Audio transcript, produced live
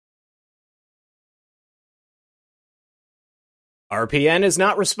RPN is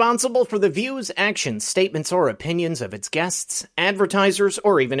not responsible for the views, actions, statements, or opinions of its guests, advertisers,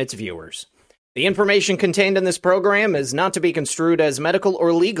 or even its viewers. The information contained in this program is not to be construed as medical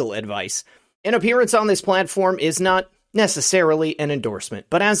or legal advice. An appearance on this platform is not necessarily an endorsement,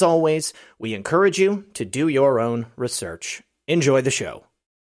 but as always, we encourage you to do your own research. Enjoy the show.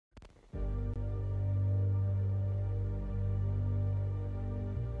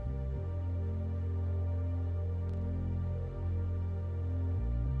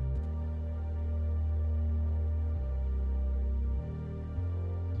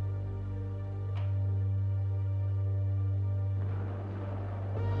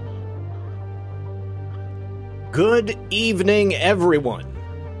 Good evening, everyone,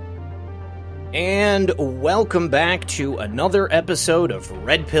 and welcome back to another episode of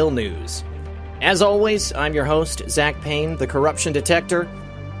Red Pill News. As always, I'm your host, Zach Payne, the Corruption Detector,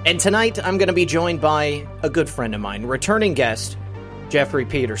 and tonight I'm going to be joined by a good friend of mine, returning guest, Jeffrey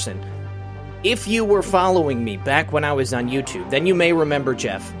Peterson. If you were following me back when I was on YouTube, then you may remember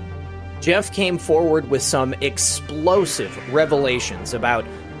Jeff. Jeff came forward with some explosive revelations about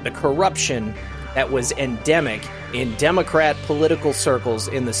the corruption that was endemic in Democrat political circles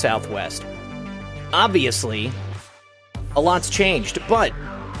in the Southwest. Obviously, a lot's changed, but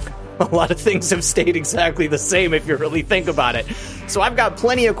a lot of things have stayed exactly the same if you really think about it. So I've got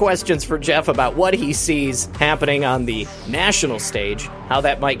plenty of questions for Jeff about what he sees happening on the national stage, how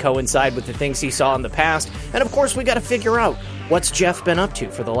that might coincide with the things he saw in the past, and of course we got to figure out what's Jeff been up to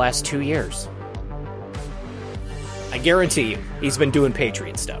for the last 2 years. I guarantee you, he's been doing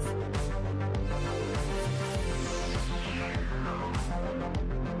Patriot stuff.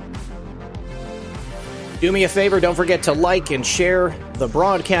 Do me a favor, don't forget to like and share the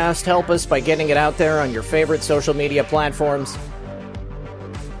broadcast. Help us by getting it out there on your favorite social media platforms.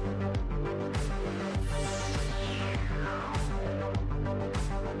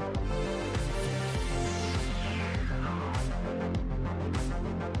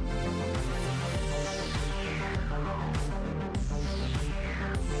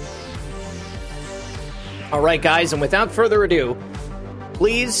 All right, guys, and without further ado,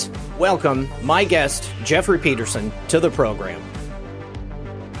 please welcome my guest, Jeffrey Peterson, to the program.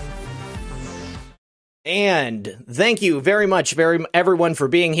 And thank you very much, everyone, for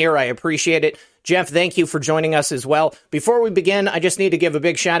being here. I appreciate it. Jeff, thank you for joining us as well. Before we begin, I just need to give a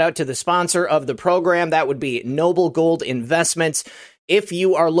big shout out to the sponsor of the program. That would be Noble Gold Investments. If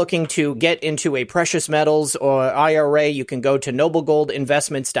you are looking to get into a precious metals or IRA, you can go to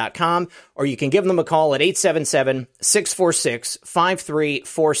noblegoldinvestments.com, or you can give them a call at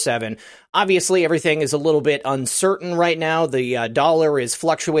 877-646-5347. Obviously, everything is a little bit uncertain right now. The dollar is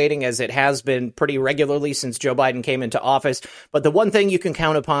fluctuating, as it has been pretty regularly since Joe Biden came into office. But the one thing you can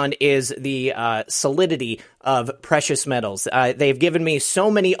count upon is the solidity of precious metals. They've given me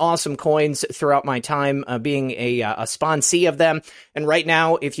so many awesome coins throughout my time being a sponsee of them. And right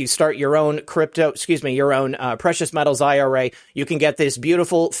now, if you start your own precious metals IRA, you can get this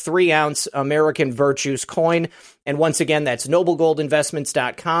beautiful 3-ounce American Virtues coin. And once again, that's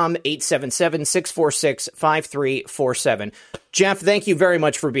noblegoldinvestments.com, 877-646-5347. Jeff, thank you very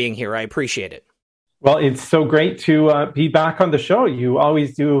much for being here. I appreciate it. Well, it's so great to be back on the show. You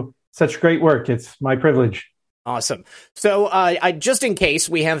always do such great work. It's my privilege. Awesome. So I just in case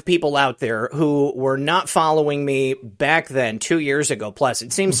we have people out there who were not following me back then, 2 years ago plus,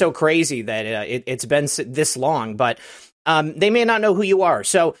 it seems so crazy that it's been this long, but they may not know who you are.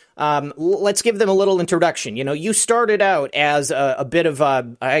 So let's give them a little introduction. You know, you started out as a bit of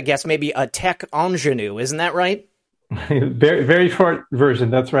I guess maybe a tech ingenue. Isn't that right? Very, very short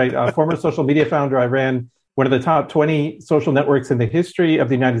version. That's right. Former social media founder. I ran one of the top 20 social networks in the history of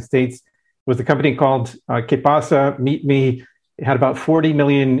the United States. It was a company called Que Pasa, Meet Me. It had about 40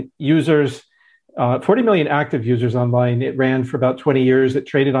 million users, 40 million active users online. It ran for about 20 years. It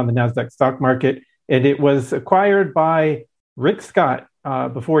traded on the NASDAQ stock market. And it was acquired by Rick Scott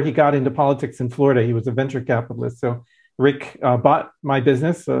before he got into politics in Florida. He was a venture capitalist. So Rick bought my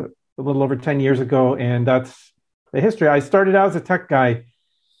business a little over 10 years ago, and that's the history. I started out as a tech guy,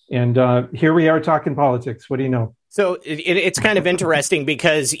 and here we are talking politics. What do you know? So it's kind of interesting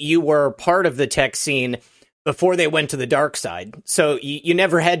because you were part of the tech scene before they went to the dark side. So you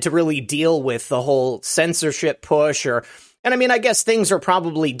never had to really deal with the whole censorship push and I mean, I guess things are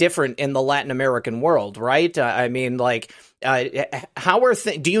probably different in the Latin American world, right? I mean, like, how are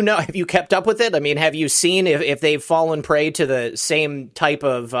do you know, have you kept up with it? I mean, have you seen if they've fallen prey to the same type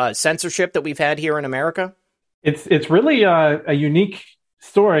of censorship that we've had here in America? It's really a unique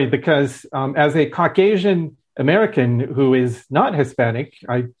story because as a Caucasian American who is not Hispanic,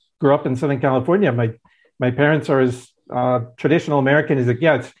 I grew up in Southern California. My parents are as traditional American as it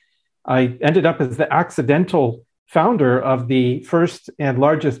gets, I ended up as the accidental founder of the first and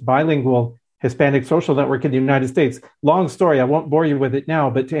largest bilingual Hispanic social network in the United States. Long story, I won't bore you with it now,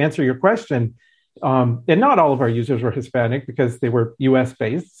 but to answer your question, and not all of our users were Hispanic because they were U.S.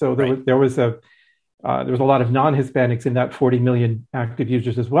 based. So there was a lot of non-Hispanics in that 40 million active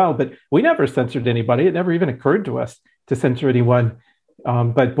users as well. But we never censored anybody. It never even occurred to us to censor anyone.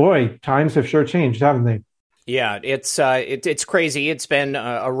 But boy, times have sure changed, haven't they? Yeah, it's crazy. It's been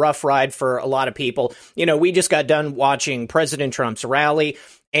a rough ride for a lot of people. You know, we just got done watching President Trump's rally,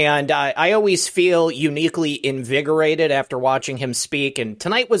 and I always feel uniquely invigorated after watching him speak. And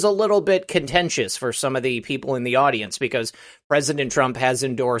tonight was a little bit contentious for some of the people in the audience because President Trump has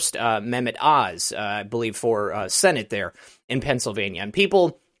endorsed Mehmet Oz, I believe, for Senate there in Pennsylvania. And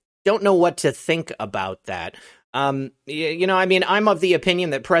people don't know what to think about that. You know, I mean, I'm of the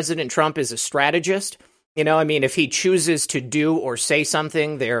opinion that President Trump is a strategist. You know, I mean, if he chooses to do or say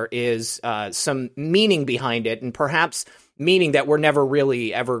something, there is some meaning behind it, and perhaps meaning that we're never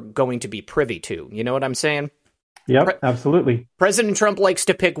really ever going to be privy to. You know what I'm saying? Yep, absolutely. President Trump likes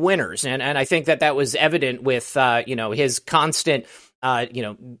to pick winners, and I think that was evident with, you know, his constant, you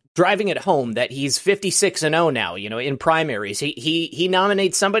know, driving it home that he's 56-0 now, you know, in primaries. He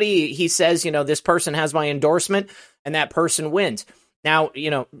nominates somebody, he says, you know, this person has my endorsement, and that person wins. Now, you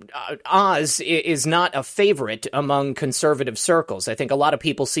know, Oz is not a favorite among conservative circles. I think a lot of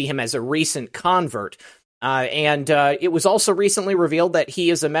people see him as a recent convert. And it was also recently revealed that he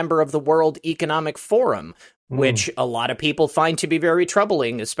is a member of the World Economic Forum, which a lot of people find to be very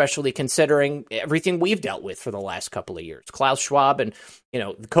troubling, especially considering everything we've dealt with for the last couple of years. Klaus Schwab and, you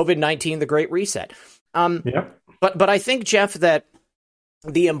know, COVID-19, the Great Reset. But I think, Jeff, that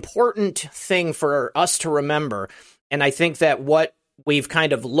the important thing for us to remember, and I think that what we've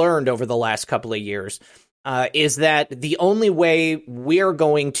kind of learned over the last couple of years, is that the only way we're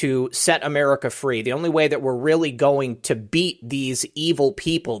going to set America free, the only way that we're really going to beat these evil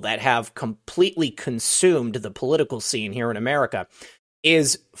people that have completely consumed the political scene here in America,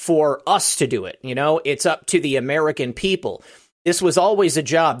 is for us to do it. You know, it's up to the American people. This was always a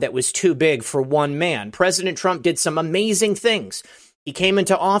job that was too big for one man. President Trump did some amazing things. He came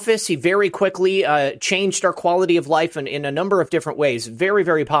into office. He very quickly changed our quality of life in a number of different ways, very,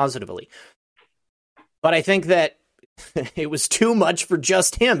 very positively. But I think that it was too much for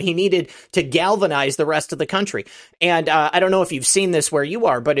just him. He needed to galvanize the rest of the country. And I don't know if you've seen this where you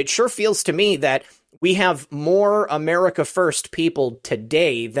are, but it sure feels to me that we have more America First people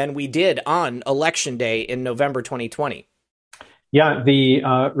today than we did on Election Day in November 2020. Yeah, the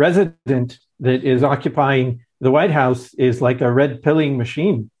resident that is occupying the White House is like a red pilling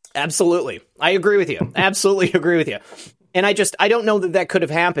machine. Absolutely. I agree with you. Absolutely agree with you. And I don't know that could have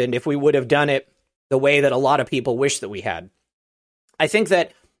happened if we would have done it the way that a lot of people wish that we had. I think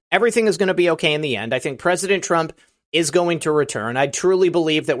that everything is going to be okay in the end. I think President Trump is going to return. I truly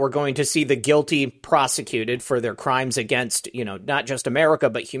believe that we're going to see the guilty prosecuted for their crimes against, you know, not just America,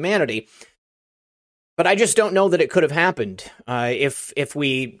 but humanity. But I just don't know that it could have happened if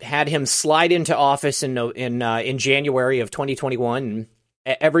we had him slide into office in January of 2021.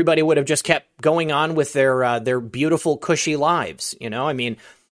 Everybody would have just kept going on with their beautiful, cushy lives. You know, I mean,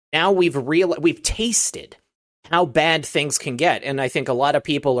 now we've tasted how bad things can get, and I think a lot of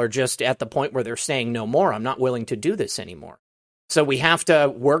people are just at the point where they're saying, "No more. I'm not willing to do this anymore." So we have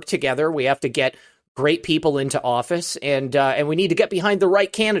to work together. We have to get great people into office, and we need to get behind the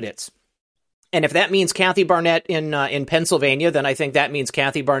right candidates. And if that means Kathy Barnett in Pennsylvania, then I think that means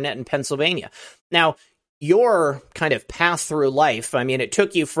Kathy Barnett in Pennsylvania. Now, your kind of path through life, I mean, it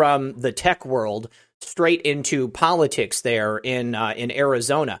took you from the tech world straight into politics there in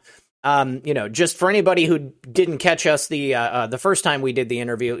Arizona. You know, just for anybody who didn't catch us the first time we did the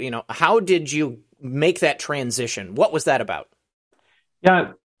interview, you know, how did you make that transition? What was that about?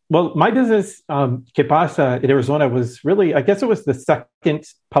 Yeah. Well, my business, Que Pasa in Arizona, was really, I guess it was the second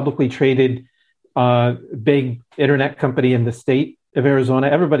publicly traded big internet company in the state of Arizona.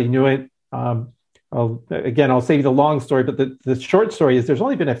 Everybody knew it. I'll save you the long story, but the short story is there's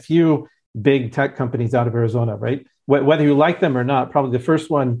only been a few big tech companies out of Arizona, right? Whether you like them or not, probably the first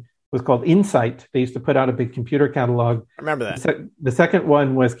one was called Insight. They used to put out a big computer catalog. I remember that. The second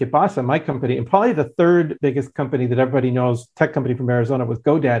one was Que Pasa, my company. And probably the third biggest company that everybody knows, tech company from Arizona, was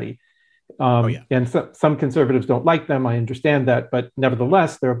GoDaddy. And some conservatives don't like them. I understand that. But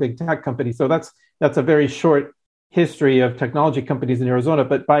nevertheless, they're a big tech company. So that's a very short history of technology companies in Arizona.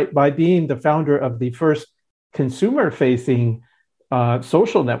 But by being the founder of the first consumer-facing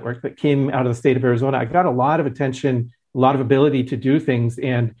social network that came out of the state of Arizona, I got a lot of attention, a lot of ability to do things.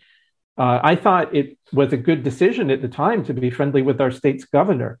 And I thought it was a good decision at the time to be friendly with our state's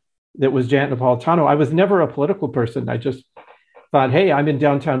governor. That was Janet Napolitano. I was never a political person. I just thought, hey, I'm in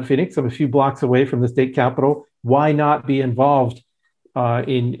downtown Phoenix. I'm a few blocks away from the state capitol. Why not be involved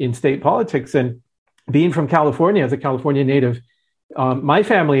in state politics? And being from California, as a California native, my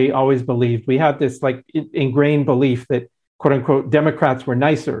family always believed, we had this like ingrained belief that quote unquote Democrats were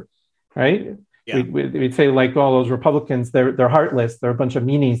nicer, right? Yeah. We'd say like all those Republicans, they're heartless, they're a bunch of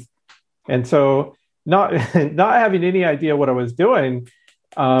meanies. And so not not having any idea what I was doing,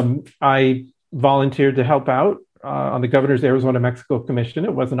 I volunteered to help out on the governor's Arizona-Mexico Commission.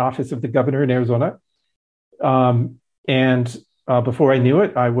 It was an office of the governor in Arizona. And before I knew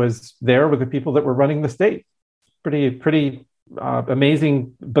it, I was there with the people that were running the state. Pretty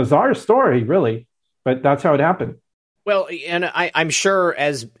amazing, bizarre story, really. But that's how it happened. Well, and I'm sure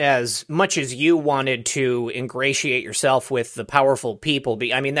as much as you wanted to ingratiate yourself with the powerful people,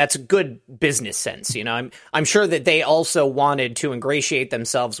 I mean, that's good business sense. You know, I'm sure that they also wanted to ingratiate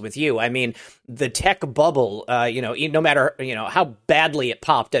themselves with you. I mean, the tech bubble, no matter, how badly it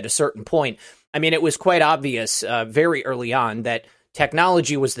popped at a certain point, I mean, it was quite obvious very early on that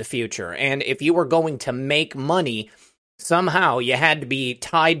technology was the future. And if you were going to make money, somehow you had to be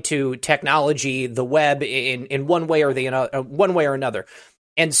tied to technology, the web, in one way or another.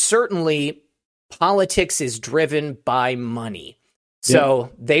 And certainly politics is driven by money.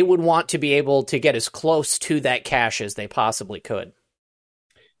 So they would want to be able to get as close to that cash as they possibly could.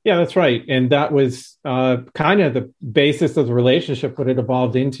 Yeah, that's right. And that was kind of the basis of the relationship, what it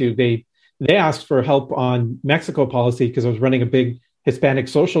evolved into. They asked for help on Mexico policy because I was running a big Hispanic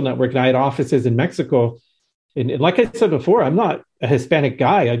social network and I had offices in Mexico. And like I said before, I'm not a Hispanic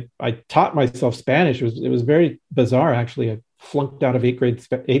guy. I taught myself Spanish. It was very bizarre, actually. I flunked out of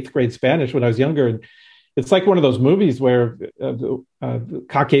eighth grade Spanish when I was younger. And it's like one of those movies where the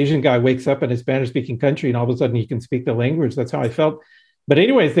Caucasian guy wakes up in a Spanish-speaking country and all of a sudden he can speak the language. That's how I felt. But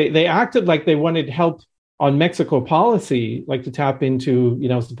anyways, they acted like they wanted help on Mexico policy, like to tap into,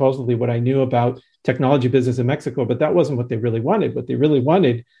 supposedly what I knew about technology business in Mexico. But that wasn't what they really wanted. What they really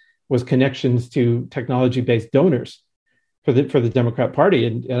wanted was connections to technology-based donors for the Democrat Party.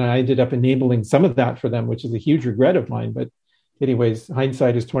 And I ended up enabling some of that for them, which is a huge regret of mine. But anyways,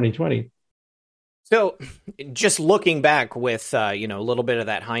 hindsight is 2020. So just looking back with, a little bit of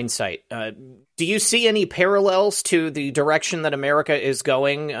that hindsight, do you see any parallels to the direction that America is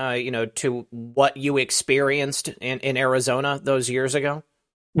going, to what you experienced in Arizona those years ago?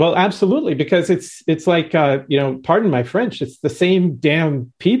 Well, absolutely, because it's like, pardon my French, it's the same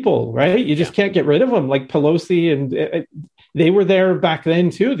damn people, right? You just can't get rid of them, like Pelosi, and they were there back then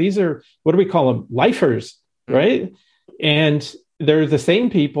too. These are, what do we call them? Lifers, right? And they're the same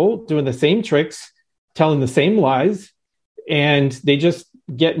people doing the same tricks, telling the same lies, and they just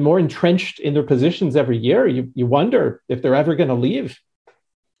get more entrenched in their positions every year. You wonder if they're ever going to leave.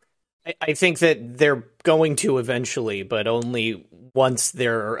 I think that they're going to eventually, but only once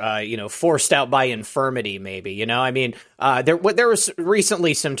they're, forced out by infirmity, maybe. I mean, there was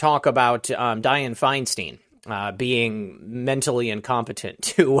recently some talk about Dianne Feinstein being mentally incompetent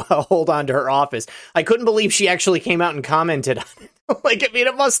to hold on to her office. I couldn't believe she actually came out and commented on it.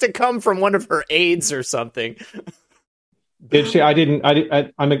 It must have come from one of her aides or something. Did she? I didn't.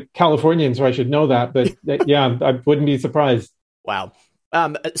 I'm a Californian, so I should know that. But yeah, I wouldn't be surprised. Wow.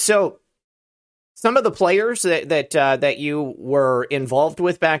 So some of the players that you were involved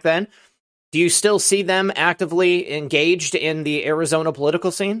with back then, do you still see them actively engaged in the Arizona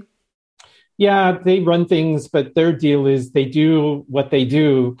political scene? Yeah, they run things, but their deal is they do what they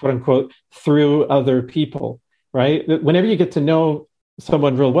do, quote unquote, through other people, right? Whenever you get to know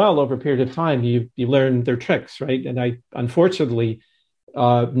someone real well over a period of time, you learn their tricks, right? And I, unfortunately,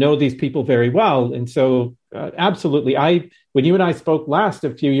 know these people very well. And so absolutely, when you and I spoke last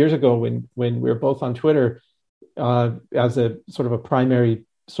a few years ago, when we were both on Twitter as a sort of a primary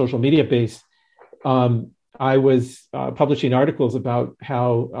social media base, I was publishing articles about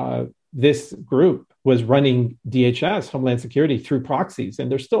how this group was running DHS, Homeland Security, through proxies, and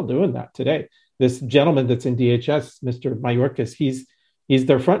they're still doing that today. This gentleman that's in DHS, Mr. Mayorkas, he's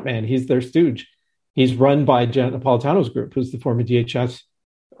their front man, he's their stooge. He's run by Janet Napolitano's group, who's the former DHS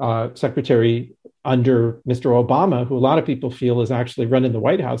secretary under Mr. Obama, who a lot of people feel is actually running the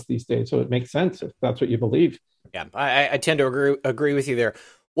White House these days. So it makes sense if that's what you believe. Yeah, I tend to agree with you there.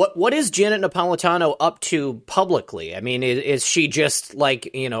 What is Janet Napolitano up to publicly? I mean, is she just like,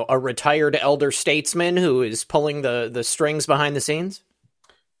 a retired elder statesman who is pulling the strings behind the scenes?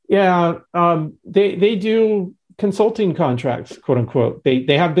 Yeah, they do consulting contracts, quote unquote.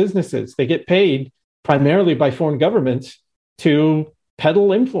 They have businesses. They get paid primarily by foreign governments to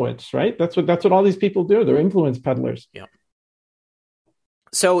peddle influence, right? That's what all these people do. They're influence peddlers. Yeah.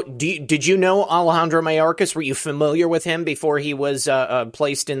 So did you know Alejandro Mayorkas? Were you familiar with him before he was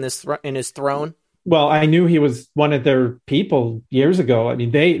placed in his throne? Well, I knew he was one of their people years ago. I mean,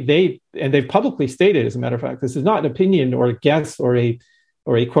 they've publicly stated, as a matter of fact, this is not an opinion or a guess or a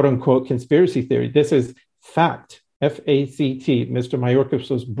quote unquote conspiracy theory. This is fact. FACT. Mr. Mayorkas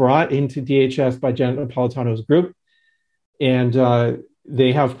was brought into DHS by Janet Napolitano's group, and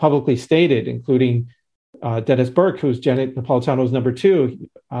they have publicly stated, including Dennis Burke, who's Janet Napolitano's number two.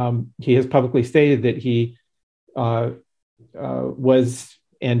 He has publicly stated that he was,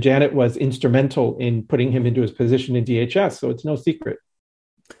 and Janet was instrumental in putting him into his position in DHS. So it's no secret.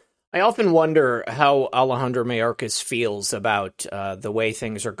 I often wonder how Alejandro Mayorkas feels about the way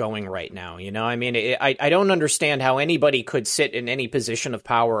things are going right now. You know, I mean, I don't understand how anybody could sit in any position of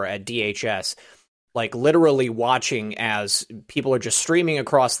power at DHS, like literally watching as people are just streaming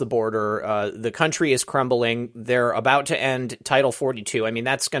across the border. The country is crumbling. They're about to end Title 42. I mean,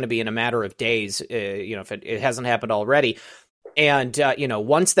 that's going to be in a matter of days, if it hasn't happened already. And,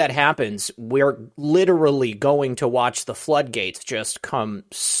 once that happens, we're literally going to watch the floodgates just come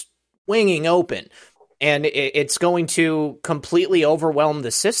swinging open. And it's going to completely overwhelm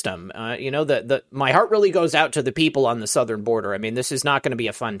the system. My heart really goes out to the people on the southern border. I mean, this is not going to be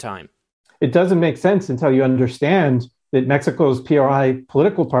a fun time. It doesn't make sense until you understand that Mexico's PRI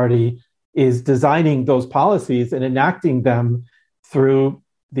political party is designing those policies and enacting them through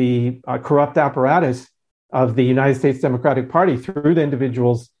the corrupt apparatus of the United States Democratic Party, through the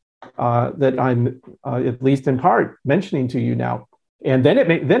individuals that I'm at least in part mentioning to you now. And then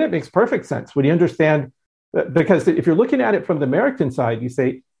it makes perfect sense when you understand, because if you're looking at it from the American side, you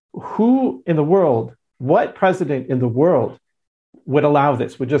say, who in the world, what president in the world would allow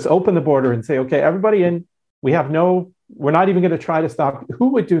this, would just open the border and say, okay, everybody in, we're not even going to try to stop. Who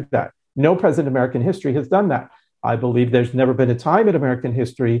would do that? No president in American history has done that. I believe there's never been a time in American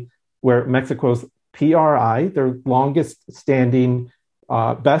history where Mexico's PRI, their longest standing,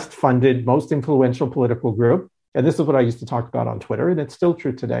 best funded, most influential political group, and this is what I used to talk about on Twitter, and it's still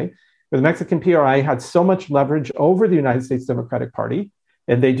true today, where the Mexican PRI had so much leverage over the United States Democratic Party,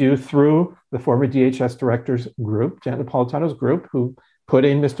 and they do through the former DHS director's group, Janet Napolitano's group, who put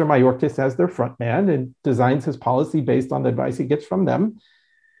in Mr. Mayorkas as their front man and designs his policy based on the advice he gets from them,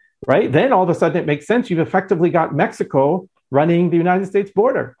 right? Then all of a sudden it makes sense. You've effectively got Mexico running the United States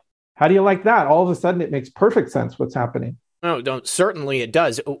border. How do you like that? All of a sudden, it makes perfect sense what's happening. No, certainly it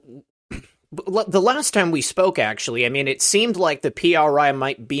does. The last time we spoke, actually, I mean, it seemed like the PRI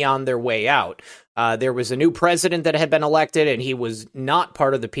might be on their way out. There was a new president that had been elected, and he was not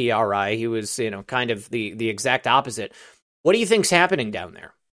part of the PRI. He was, kind of the exact opposite. What do you think's happening down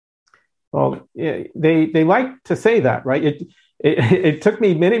there? Well, they like to say that, right? It took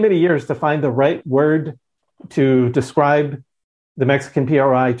me many, many years to find the right word to describe the Mexican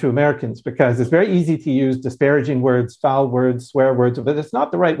PRI to Americans, because it's very easy to use disparaging words, foul words, swear words, but it's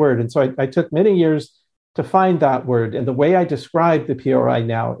not the right word. And so I took many years to find that word. And the way I describe the PRI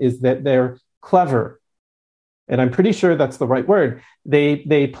now is that they're clever. And I'm pretty sure that's the right word.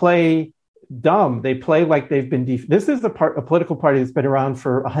 They play dumb. They play like they've been... This is a political party that's been around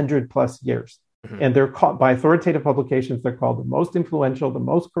for 100 plus years. Mm-hmm. And they're called, by authoritative publications, they're called the most influential, the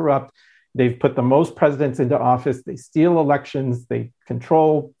most corrupt. They've put the most presidents into office. They steal elections. They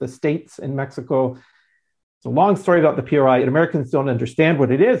control the states in Mexico. It's a long story about the PRI, and Americans don't understand what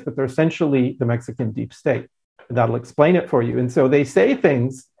it is, but they're essentially the Mexican deep state. And that'll explain it for you. And so they say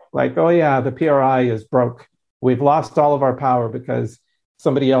things like, oh yeah, the PRI is broke. We've lost all of our power because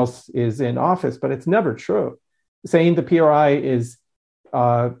somebody else is in office, but it's never true. Saying the PRI is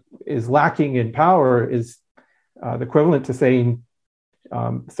lacking in power is the equivalent to saying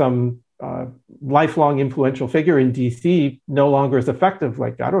some lifelong influential figure in DC no longer is effective.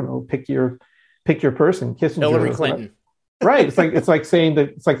 Like, I don't know, pick your person, Kissinger, Hillary Clinton. Right. It's like saying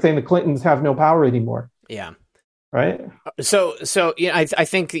the Clintons have no power anymore. Yeah. Right. So I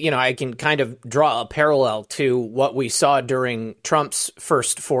think I can kind of draw a parallel to what we saw during Trump's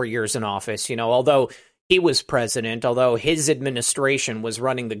first 4 years in office. Although he was president, although his administration was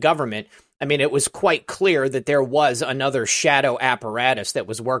running the government, I mean, it was quite clear that there was another shadow apparatus that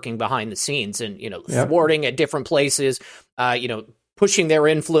was working behind the scenes and, thwarting at different places, pushing their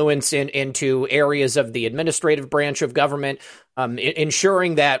influence into areas of the administrative branch of government,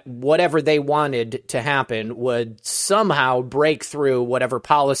 ensuring that whatever they wanted to happen would somehow break through whatever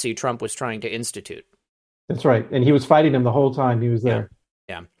policy Trump was trying to institute. That's right. And he was fighting him the whole time he was there.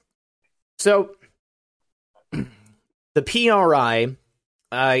 Yeah. So the PRI...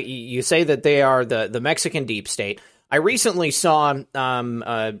 you say that they are the Mexican deep state. I recently saw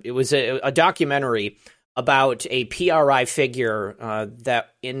it was a documentary about a PRI figure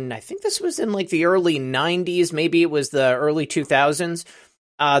I think this was in like the early 90s, maybe it was the early 2000s.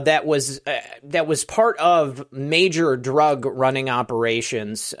 That was part of major drug running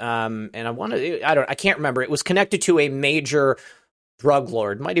operations, and I can't remember. It was connected to a major drug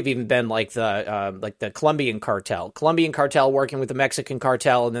lord. Might have even been like the Colombian cartel working with the Mexican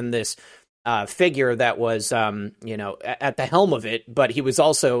cartel, and then this figure that was at the helm of it, but he was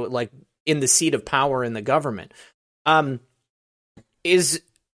also like in the seat of power in the government.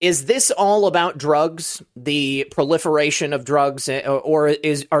 Is this all about drugs, the proliferation of drugs, or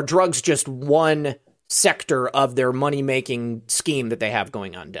are drugs just one sector of their money-making scheme that they have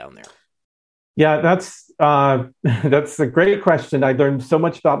going on down there? Yeah, that's a great question. I learned so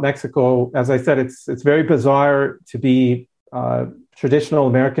much about Mexico. As I said, it's very bizarre to be traditional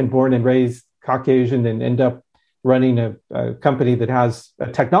American, born and raised Caucasian, and end up running a company that has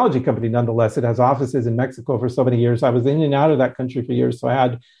a technology company. Nonetheless, it has offices in Mexico for so many years. I was in and out of that country for years, so I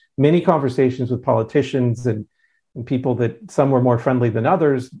had many conversations with politicians and people that some were more friendly than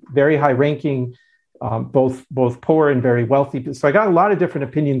others, very high ranking, both poor and very wealthy. So I got a lot of different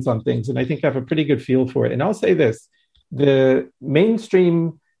opinions on things, and I think I have a pretty good feel for it. And I'll say this: the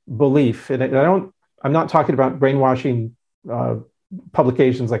mainstream belief, and I'm not talking about brainwashing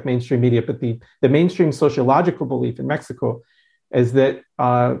publications like mainstream media, but the mainstream sociological belief in Mexico is that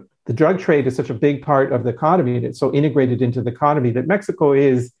the drug trade is such a big part of the economy, and it's so integrated into the economy that Mexico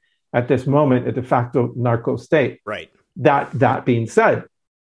is, at this moment, a de facto narco state. Right. That being said,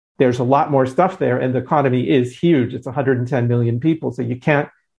 there's a lot more stuff there, and the economy is huge. It's 110 million people, so you can't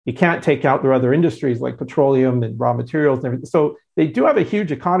take out their other industries like petroleum and raw materials and everything. So they do have a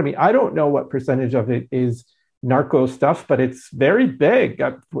huge economy. I don't know what percentage of it is narco stuff, but it's very big.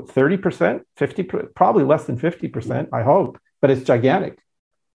 30%, 50%, probably less than 50%, I hope, but it's gigantic.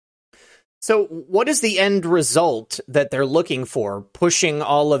 So what is the end result that they're looking for, pushing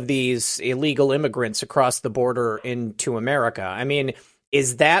all of these illegal immigrants across the border into America? I mean,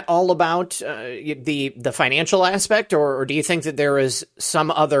 is that all about the financial aspect, or do you think that there is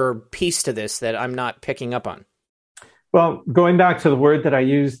some other piece to this that I'm not picking up on? Well, going back to the word that I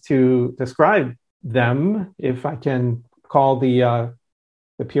used to describe them, if I can call the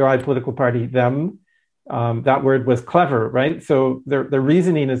PRI political party them, that word was clever, right? So their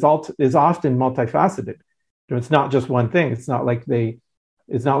reasoning is often multifaceted. It's not just one thing. It's not like they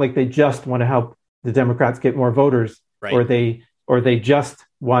just want to help the Democrats get more voters, right, or they just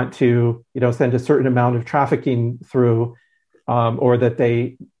want to send a certain amount of trafficking through, or that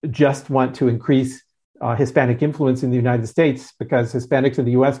they just want to increase Hispanic influence in the United States because Hispanics in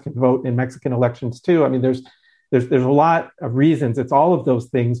the U.S. can vote in Mexican elections too. I mean, there's a lot of reasons. It's all of those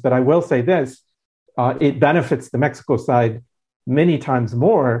things. But I will say this: it benefits the Mexico side many times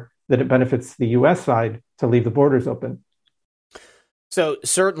more than it benefits the U.S. side to leave the borders open. So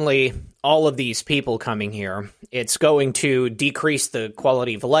certainly all of these people coming here, it's going to decrease the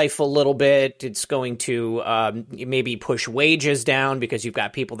quality of life a little bit. It's going to maybe push wages down because you've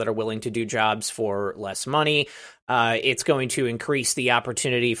got people that are willing to do jobs for less money. It's going to increase the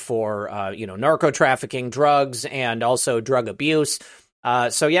opportunity for, narco trafficking, drugs, and also drug abuse.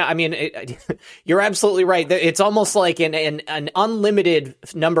 So, yeah, I mean, you're absolutely right. It's almost like an unlimited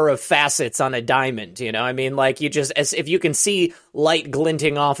number of facets on a diamond, I mean, like if you can see light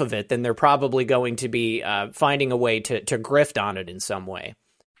glinting off of it, then they're probably going to be finding a way to grift on it in some way.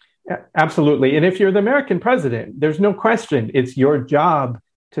 Yeah, absolutely. And if you're the American president, there's no question it's your job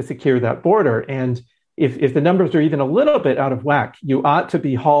to secure that border. And if the numbers are even a little bit out of whack, you ought to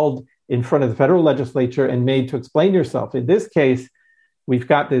be hauled in front of the federal legislature and made to explain yourself. In this case, we've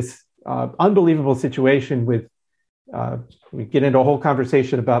got this unbelievable situation with, we get into a whole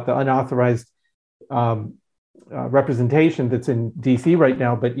conversation about the unauthorized representation that's in DC right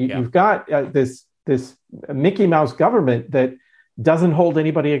now, but you've got this Mickey Mouse government that doesn't hold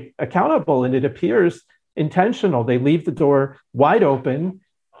anybody accountable, and it appears intentional. They leave the door wide open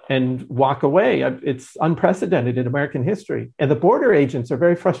and walk away. It's unprecedented in American history. And the border agents are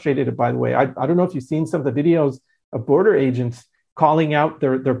very frustrated, by the way. I don't know if you've seen some of the videos of border agents calling out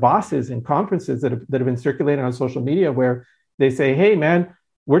their bosses in conferences that have been circulating on social media, where they say, hey, man,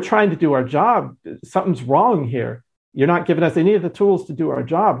 we're trying to do our job. Something's wrong here. You're not giving us any of the tools to do our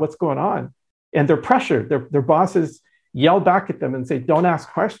job. What's going on? And they're pressured. Their bosses yell back at them and say, don't ask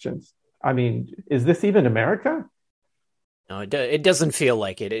questions. I mean, is this even America? No, it doesn't feel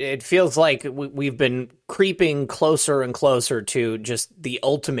like it. It feels like we've been creeping closer and closer to just the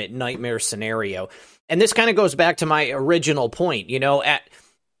ultimate nightmare scenario. And this kind of goes back to my original point.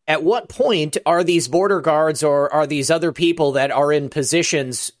 at what point are these border guards or are these other people that are in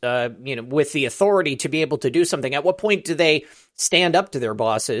positions, with the authority to be able to do something? At what point do they stand up to their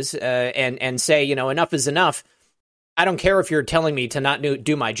bosses and say, enough is enough? I don't care if you're telling me to not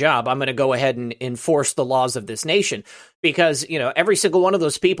do my job. I'm going to go ahead and enforce the laws of this nation because, every single one of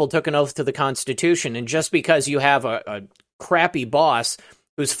those people took an oath to the Constitution. And just because you have a crappy boss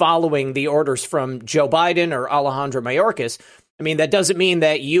who's following the orders from Joe Biden or Alejandro Mayorkas, I mean, that doesn't mean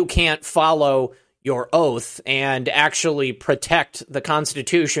that you can't follow your oath and actually protect the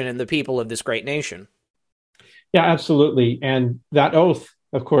Constitution and the people of this great nation. Yeah, absolutely. And that oath,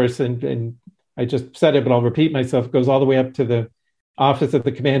 of course, and I just said it, but I'll repeat myself, goes all the way up to the office of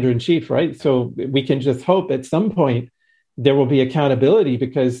the commander-in-chief, right? So we can just hope at some point there will be accountability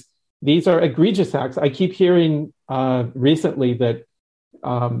because these are egregious acts. I keep hearing recently that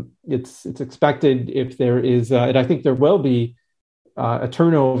it's expected if there is, and I think there will be, a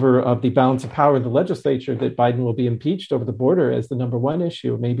turnover of the balance of power in the legislature, that Biden will be impeached over the border as the number one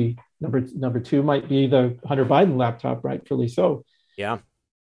issue. Maybe number two might be the Hunter Biden laptop, rightfully so. Yeah.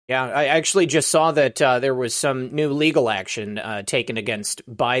 Yeah, I actually just saw that there was some new legal action taken against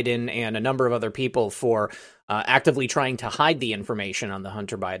Biden and a number of other people for actively trying to hide the information on the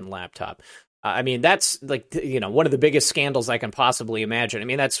Hunter Biden laptop. I mean, that's one of the biggest scandals I can possibly imagine. I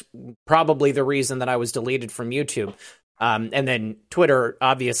mean, that's probably the reason that I was deleted from YouTube. And then Twitter,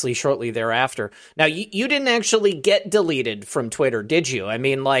 obviously, shortly thereafter. Now, you didn't actually get deleted from Twitter, did you? I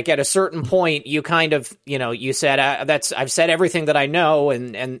mean, like at a certain point, you kind of, you said, I've said everything that I know,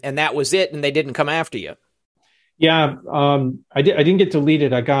 and that was it, and they didn't come after you. Yeah, I didn't get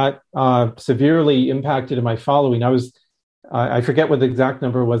deleted. I got severely impacted in my following. I forget what the exact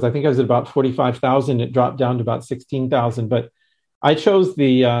number was. I think I was at about 45,000. It dropped down to about 16,000. But I chose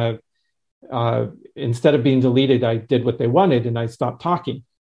instead of being deleted, I did what they wanted and I stopped talking,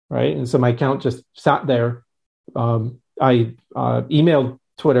 right? And so my account just sat there. I emailed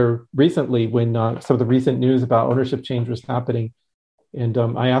Twitter recently when some of the recent news about ownership change was happening. And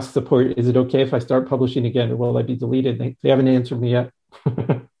I asked support, is it okay if I start publishing again or will I be deleted? They haven't answered me yet.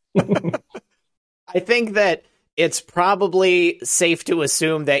 I think that it's probably safe to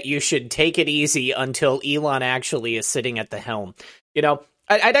assume that you should take it easy until Elon actually is sitting at the helm.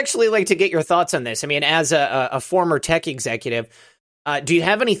 I'd actually like to get your thoughts on this. I mean, as a former tech executive, do you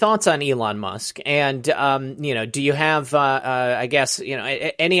have any thoughts on Elon Musk? And, do you have,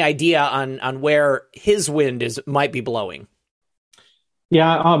 any idea on where his wind might be blowing?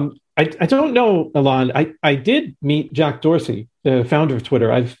 Yeah, I don't know, Elon. I did meet Jack Dorsey, the founder of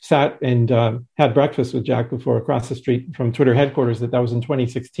Twitter. I've sat and had breakfast with Jack before across the street from Twitter headquarters. That was in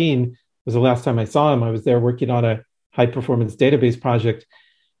 2016 was the last time I saw him. I was there working on a high-performance database project.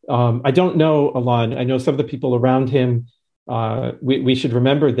 I don't know, Elon. I know some of the people around him. We should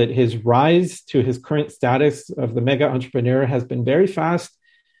remember that his rise to his current status of the mega entrepreneur has been very fast.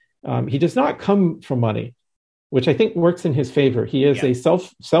 He does not come from money, which I think works in his favor. He is a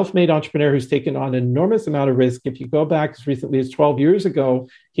self-made entrepreneur who's taken on an enormous amount of risk. If you go back as recently as 12 years ago,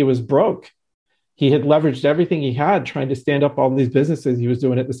 he was broke. He had leveraged everything he had trying to stand up all these businesses he was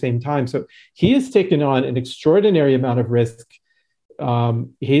doing at the same time. So he has taken on an extraordinary amount of risk.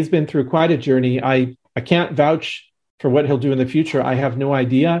 He's been through quite a journey. I can't vouch for what he'll do in the future. I have no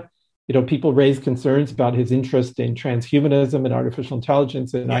idea. People raise concerns about his interest in transhumanism and artificial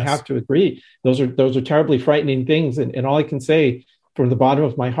intelligence, and yes. I have to agree. Those are terribly frightening things. And all I can say from the bottom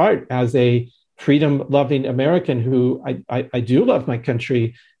of my heart, as a freedom-loving American who I do love my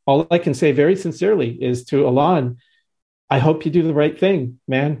country, all I can say very sincerely is to Elon, I hope you do the right thing,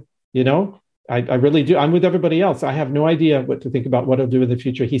 man. I really do. I'm with everybody else. I have no idea what to think about what he'll do in the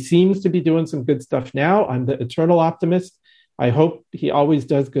future. He seems to be doing some good stuff now. I'm the eternal optimist. I hope he always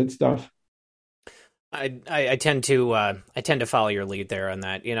does good stuff. I tend to follow your lead there on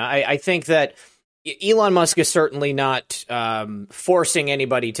that. I think that Elon Musk is certainly not forcing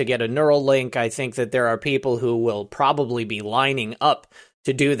anybody to get a neural link. I think that there are people who will probably be lining up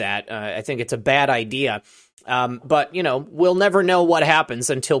to do that. I think it's a bad idea. But, we'll never know what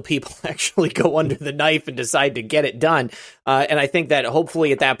happens until people actually go under the knife and decide to get it done. And I think that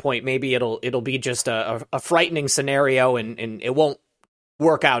hopefully at that point, maybe it'll be just a frightening scenario and it won't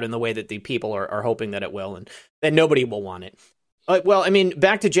work out in the way that the people are hoping that it will. And then nobody will want it. Well, I mean,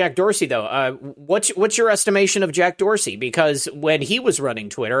 back to Jack Dorsey, though. What's your estimation of Jack Dorsey? Because when he was running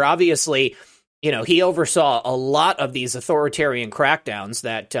Twitter, obviously, he oversaw a lot of these authoritarian crackdowns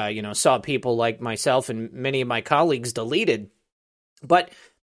that, saw people like myself and many of my colleagues deleted. But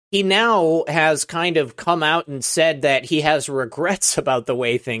he now has kind of come out and said that he has regrets about the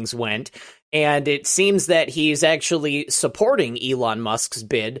way things went. And it seems that he's actually supporting Elon Musk's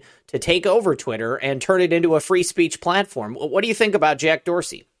bid to take over Twitter and turn it into a free speech platform. What do you think about Jack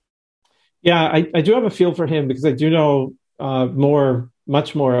Dorsey? Yeah, I do have a feel for him because I do know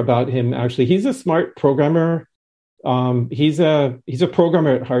much more about him, actually. He's a smart programmer. He's a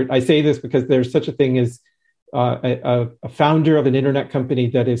programmer at heart. I say this because there's such a thing as a founder of an internet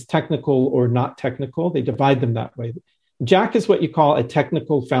company that is technical or not technical. They divide them that way. Jack is what you call a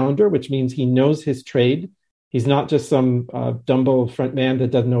technical founder, which means he knows his trade. He's not just some Dumbo front man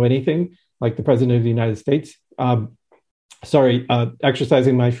that doesn't know anything, like the president of the United States.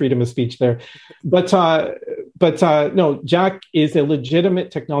 Exercising my freedom of speech there. But no, Jack is a legitimate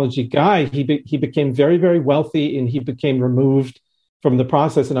technology guy. He became very, very wealthy, and he became removed from the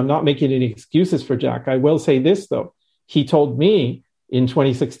process. And I'm not making any excuses for Jack. I will say this, though. He told me in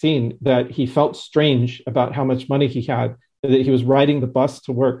 2016 that he felt strange about how much money he had, that he was riding the bus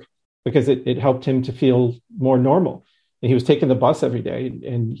to work because it helped him to feel more normal. And he was taking the bus every day,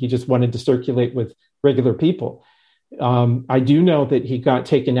 and he just wanted to circulate with regular people. I do know that he got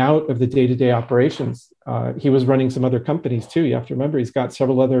taken out of the day-to-day operations. He was running some other companies too. You have to remember, he's got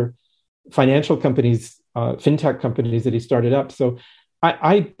several other financial companies, fintech companies that he started up. So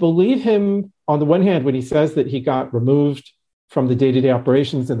I believe him on the one hand when he says that he got removed from the day-to-day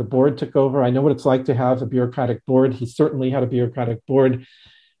operations and the board took over. I know what it's like to have a bureaucratic board. He certainly had a bureaucratic board.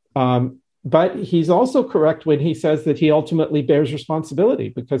 But he's also correct when he says that he ultimately bears responsibility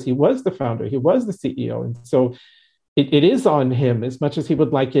because he was the founder, he was the CEO. And so it is on him as much as he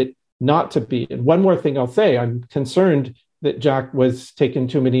would like it not to be. And one more thing I'll say, I'm concerned that Jack was taking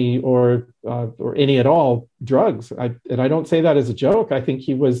too many or any at all drugs. And I don't say that as a joke. I think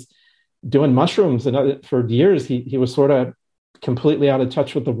he was doing mushrooms and for years. He was sort of completely out of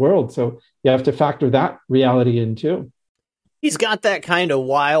touch with the world. So you have to factor that reality in too. He's got that kind of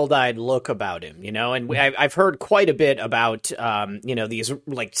wild-eyed look about him, and I've heard quite a bit about, these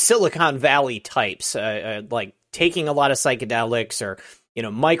like Silicon Valley types, like taking a lot of psychedelics or,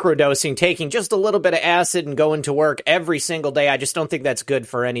 microdosing, taking just a little bit of acid and going to work every single day. I just don't think that's good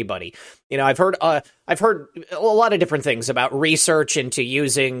for anybody. I've heard a lot of different things about research into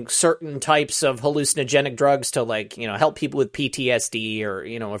using certain types of hallucinogenic drugs to help people with PTSD or,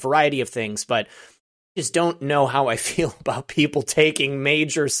 a variety of things, but just don't know how I feel about people taking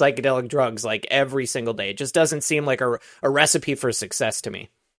major psychedelic drugs like every single day. It just doesn't seem like a recipe for success to me.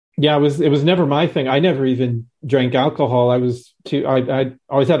 Yeah, it was never my thing. I never even drank alcohol. I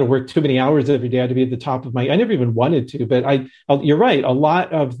always had to work too many hours every day. I had to be at the top of I never even wanted to, but you're right. A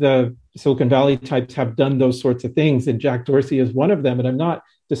lot of the Silicon Valley types have done those sorts of things, and Jack Dorsey is one of them. And I'm not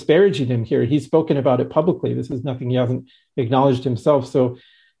disparaging him here. He's spoken about it publicly. This is nothing he hasn't acknowledged himself. So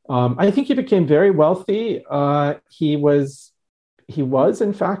I think he became very wealthy. He was,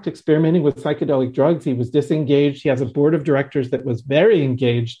 in fact, experimenting with psychedelic drugs. He was disengaged. He has a board of directors that was very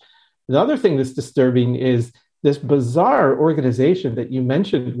engaged. The other thing that's disturbing is this bizarre organization that you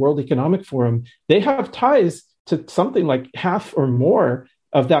mentioned, World Economic Forum. They have ties to something like half or more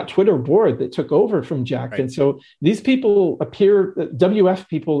of that Twitter board that took over from Jack. Right. And so these people WF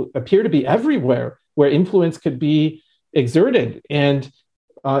people appear to be everywhere where influence could be exerted. And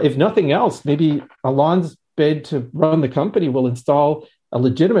if nothing else, maybe Elon's bid to run the company will install a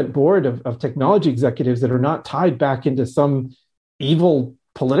legitimate board of technology executives that are not tied back into some evil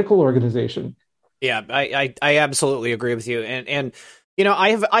political organization. Yeah, I absolutely agree with you. And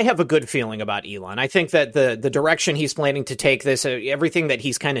I have a good feeling about Elon. I think that the direction he's planning to take this, everything that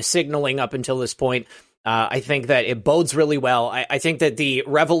he's kind of signaling up until this point, I think that it bodes really well. I think that the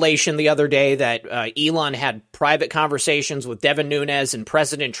revelation the other day that Elon had private conversations with Devin Nunes and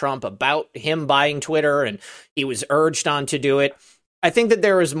President Trump about him buying Twitter, and he was urged on to do it. I think that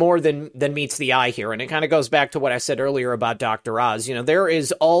there is more than meets the eye here, and it kind of goes back to what I said earlier about Dr. Oz. There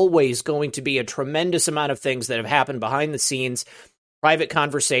is always going to be a tremendous amount of things that have happened behind the scenes, private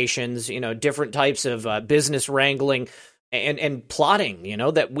conversations, different types of business wrangling, and plotting,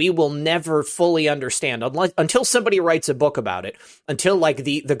 that we will never fully understand until somebody writes a book about it, until like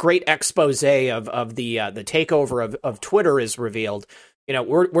the great expose of the takeover of Twitter is revealed.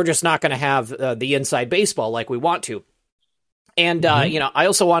 We're just not going to have the inside baseball like we want to. And, I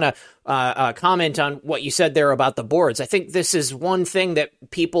also want to comment on what you said there about the boards. I think this is one thing that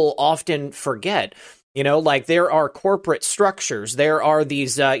people often forget. There are corporate structures. There are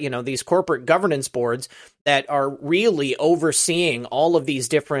these corporate governance boards that are really overseeing all of these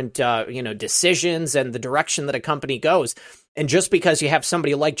different, decisions and the direction that a company goes. And just because you have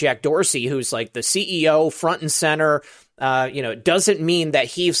somebody like Jack Dorsey, who's like the CEO front and center, doesn't mean that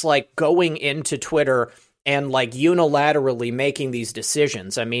he's like going into Twitter and like unilaterally making these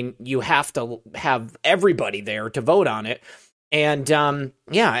decisions. I mean, you have to have everybody there to vote on it. And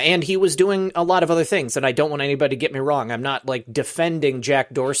and he was doing a lot of other things. And I don't want anybody to get me wrong. I'm not like defending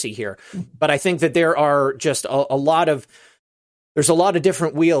Jack Dorsey here, but I think that there are just a lot of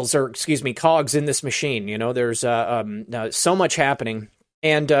different wheels, or excuse me, cogs in this machine. You know, there's so much happening.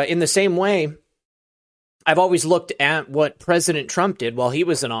 And in the same way, I've always looked at what President Trump did while he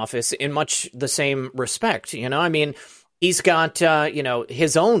was in office in much the same respect. You know, I mean, he's got,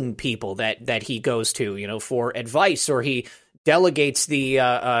 his own people that he goes to, for advice, or he delegates the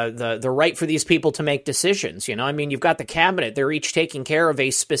right for these people to make decisions. You know, I mean, you've got the cabinet. They're each taking care of a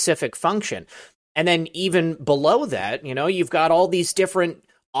specific function. And then even below that, you've got all these different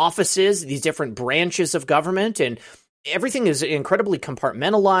offices, these different branches of government, and everything is incredibly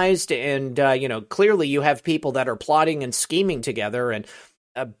compartmentalized. And, clearly you have people that are plotting and scheming together. And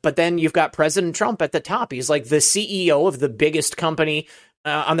but then you've got President Trump at the top. He's like the CEO of the biggest company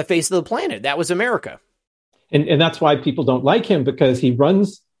on the face of the planet. That was America. And that's why people don't like him, because he ran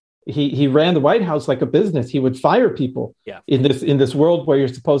the White House like a business. He would fire people in this world where you're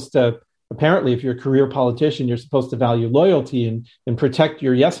supposed to, apparently, if you're a career politician, you're supposed to value loyalty and protect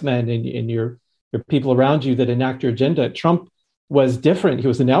your yes men and your people around you that enact your agenda. Trump was different. He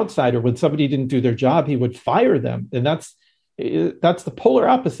was an outsider. When somebody didn't do their job, he would fire them. And that's the polar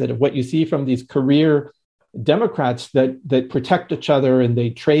opposite of what you see from these career Democrats that protect each other and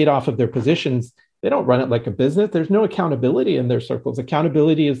they trade off of their positions. They don't run it like a business. There's no accountability in their circles.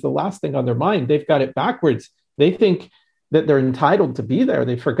 Accountability is the last thing on their mind. They've got it backwards. They think that they're entitled to be there.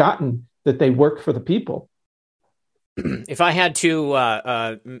 They've forgotten that they work for the people. If I had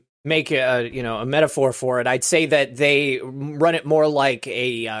to make a metaphor for it, I'd say that they run it more like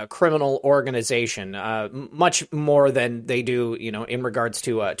a criminal organization, much more than they do, in regards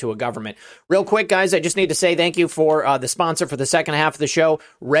to a government. Real quick, guys, I just need to say thank you for the sponsor for the second half of the show,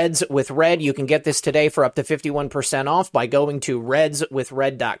 Reds with Red. You can get this today for up to 51% off by going to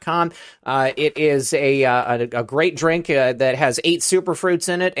redswithred.com. It is a great drink that has 8 superfruits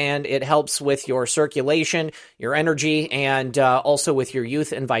in it, and it helps with your circulation, your energy, and also with your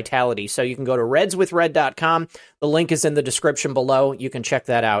youth and vitality. So you can go to redswithred.com. The link is in the description below. You can check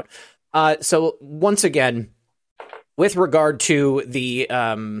that out. So once again, with regard to the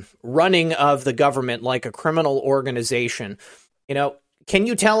running of the government like a criminal organization, can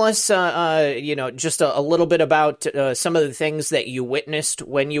you tell us, just a little bit about some of the things that you witnessed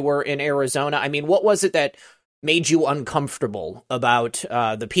when you were in Arizona? I mean, what was it that made you uncomfortable about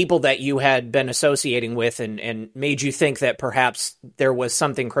the people that you had been associating with and made you think that perhaps there was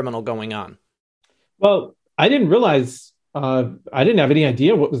something criminal going on? Well, I didn't realize, I didn't have any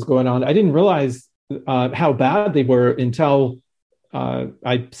idea what was going on. I didn't realize how bad they were until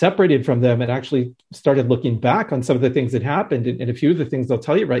I separated from them and actually started looking back on some of the things that happened. And a few of the things they'll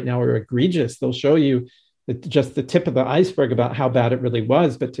tell you right now are egregious. They'll show you just the tip of the iceberg about how bad it really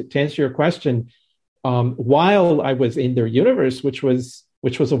was. But to answer your question, while I was in their universe, which was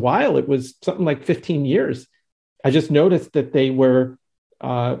a while, it was something like 15 years. I just noticed that they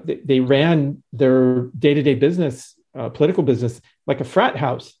ran their day-to-day business, political business, like a frat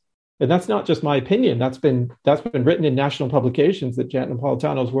house. And that's not just my opinion. That's been written in national publications that Janet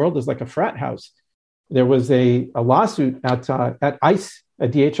Napolitano's world is like a frat house. There was a lawsuit at ICE, a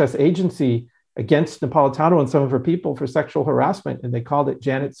DHS agency, against Napolitano and some of her people for sexual harassment, and they called it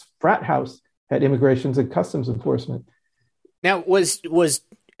Janet's frat house at Immigrations and Customs Enforcement. Now, Janet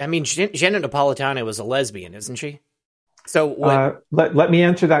Napolitano was a lesbian, isn't she? So let me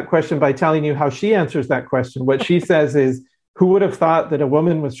answer that question by telling you how she answers that question. What she says is, who would have thought that a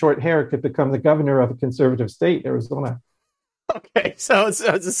woman with short hair could become the governor of a conservative state, Arizona? Okay, so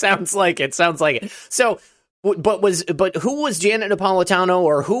it sounds like it. So, but who was Janet Napolitano,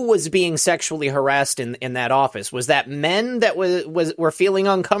 or who was being sexually harassed in that office? Was that men that were feeling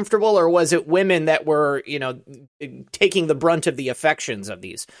uncomfortable, or was it women that were taking the brunt of the affections of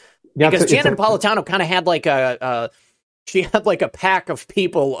these? Because Janet Napolitano kind of had like she had like a pack of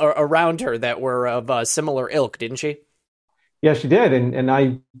people around her that were of similar ilk, didn't she? Yeah, she did, and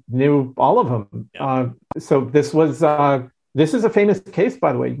I knew all of them. Yeah. So this is a famous case,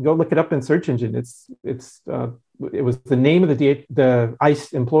 by the way. You can go look it up in search engine. It was the name of the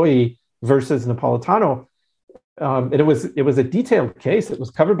ICE employee versus Napolitano, and it was a detailed case. It was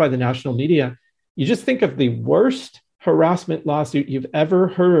covered by the national media. You just think of the worst harassment lawsuit you've ever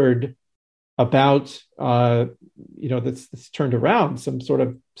heard about. That's turned around, some sort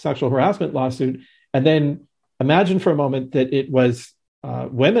of sexual harassment lawsuit, and then imagine for a moment that it was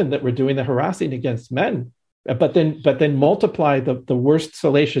women that were doing the harassing against men. But then multiply the worst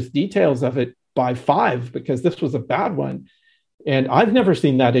salacious details of it by 5 because this was a bad one. And I've never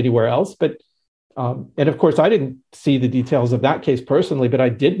seen that anywhere else. But and of course, I didn't see the details of that case personally, but I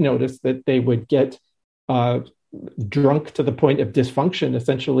did notice that they would get drunk to the point of dysfunction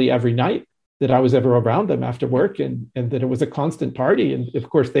essentially every night that I was ever around them after work, and that it was a constant party. And of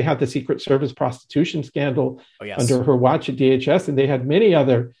course, they had the Secret Service prostitution scandal under her watch at DHS, and they had many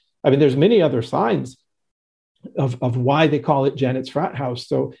other, there's many other signs of why they call it Janet's frat house.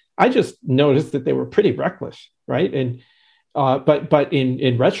 So I just noticed that they were pretty reckless, right? And but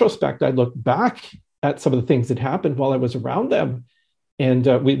in retrospect, I look back at some of the things that happened while I was around them. And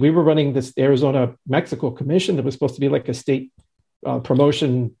we were running this Arizona-Mexico commission that was supposed to be like a state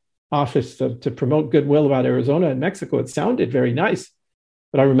promotion office to promote goodwill about Arizona and Mexico. It sounded very nice.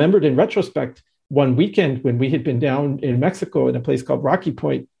 But I remembered in retrospect, one weekend when we had been down in Mexico in a place called Rocky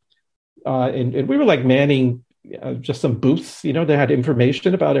Point, and we were like manning just some booths, they had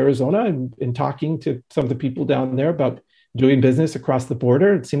information about Arizona and talking to some of the people down there about doing business across the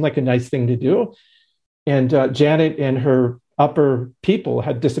border. It seemed like a nice thing to do. And Janet and her upper people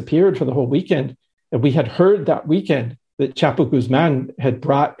had disappeared for the whole weekend. And we had heard that weekend that Chapo Guzman had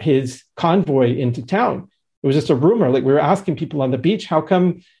brought his convoy into town. It was just a rumor. Like, we were asking people on the beach, how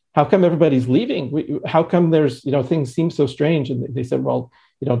come everybody's leaving? How come there's, things seem so strange? And they said, well,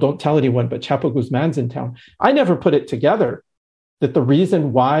 don't tell anyone, but Chapo Guzman's in town. I never put it together that the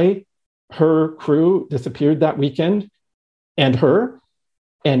reason why her crew disappeared that weekend and her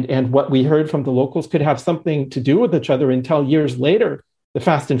and what we heard from the locals could have something to do with each other until years later, the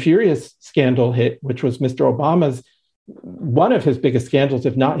Fast and Furious scandal hit, which was Mr. Obama's, one of his biggest scandals,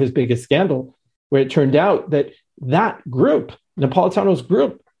 if not his biggest scandal, where it turned out that group, Napolitano's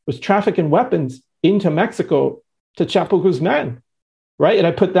group, was trafficking weapons into Mexico to Chapo Guzman, right? And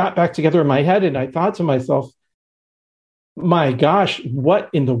I put that back together in my head, and I thought to myself, my gosh, what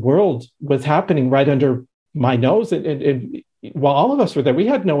in the world was happening right under my nose? And while all of us were there, we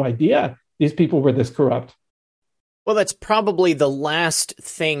had no idea these people were this corrupt. Well, that's probably the last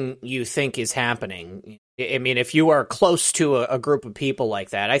thing you think is happening. I mean, if you are close to a group of people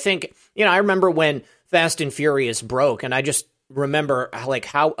like that, I think, I remember when Fast and Furious broke, and I just remember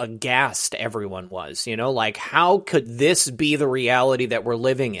how aghast everyone was, how could this be the reality that we're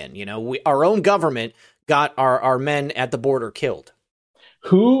living in? Our own government got our men at the border killed.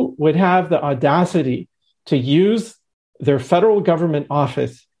 Who would have the audacity to use their federal government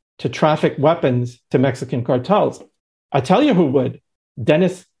office to traffic weapons to Mexican cartels? I tell you who would.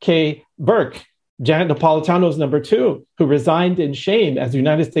 Dennis K. Burke, Janet Napolitano's number 2, who resigned in shame as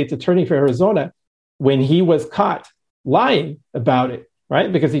United States Attorney for Arizona when he was caught lying about it,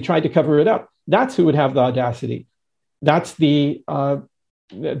 right? Because he tried to cover it up. That's who would have the audacity. That's the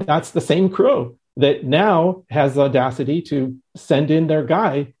same crew that now has the audacity to send in their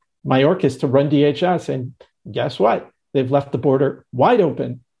guy, Mayorkas, to run DHS. And guess what? They've left the border wide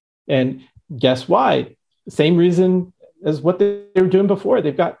open. And guess why? Same reason as what they were doing before.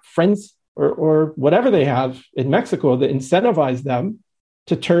 They've got friends or whatever they have in Mexico that incentivize them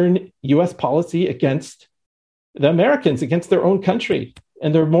to turn U.S. policy against the Americans, against their own country.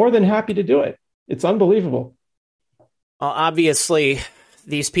 And they're more than happy to do it. It's unbelievable. Well, obviously,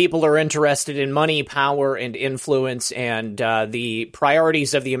 these people are interested in money, power, and influence, and the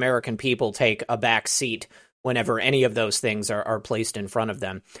priorities of the American people take a back seat whenever any of those things are placed in front of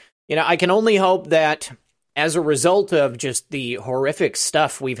them. I can only hope that as a result of just the horrific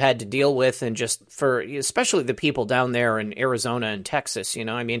stuff we've had to deal with, and just for especially the people down there in Arizona and Texas,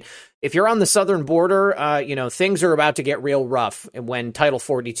 if you're on the southern border, things are about to get real rough when Title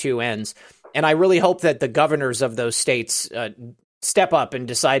 42 ends. And I really hope that the governors of those states step up and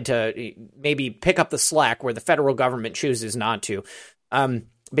decide to maybe pick up the slack where the federal government chooses not to.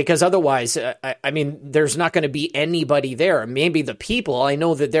 Because otherwise, there's not going to be anybody there. Maybe the people. I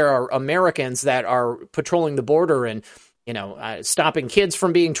know that there are Americans that are patrolling the border and, stopping kids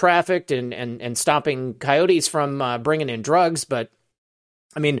from being trafficked and stopping coyotes from bringing in drugs. But,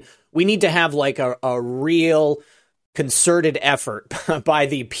 we need to have a real concerted effort by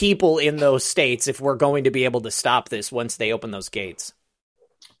the people in those states if we're going to be able to stop this once they open those gates.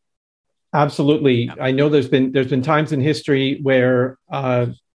 Absolutely. Yeah. I know there's been times in history where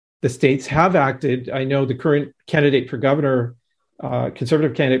the states have acted. I know the current candidate for governor,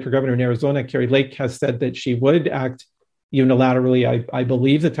 conservative candidate for governor in Arizona, Carrie Lake, has said that she would act unilaterally. I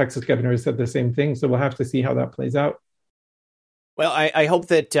believe the Texas governor has said the same thing. So we'll have to see how that plays out. Well, I hope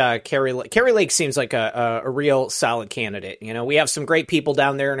that Carrie Lake seems like a real solid candidate. We have some great people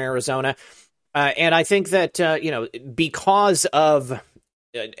down there in Arizona. And I think that, because of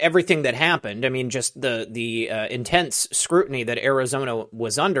everything that happened. I mean, just the intense scrutiny that Arizona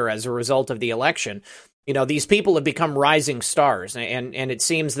was under as a result of the election. These people have become rising stars, and it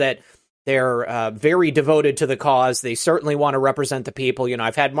seems that they're very devoted to the cause. They certainly want to represent the people.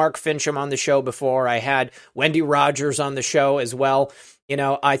 I've had Mark Fincham on the show before. I had Wendy Rogers on the show as well.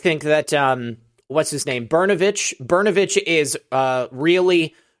 I think that, what's his name? Brnovich is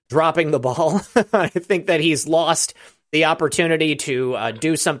really dropping the ball. I think that he's lost the opportunity to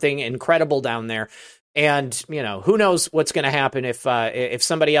do something incredible down there. And, who knows what's going to happen if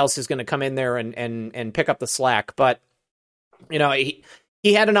somebody else is going to come in there and pick up the slack. But,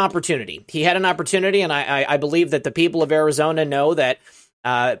 he had an opportunity. And I believe that the people of Arizona know that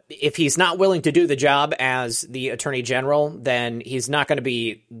if he's not willing to do the job as the attorney general, then he's not going to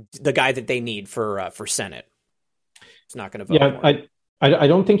be the guy that they need for Senate. He's not going to vote. Yeah, I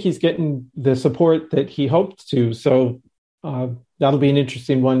don't think he's getting the support that he hoped to. So that'll be an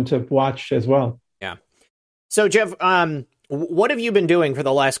interesting one to watch as well. Yeah. So, Jeff, what have you been doing for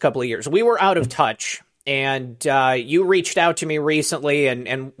the last couple of years? We were out of touch. And you reached out to me recently,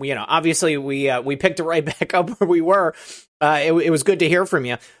 and obviously we picked it right back up where we were. It was good to hear from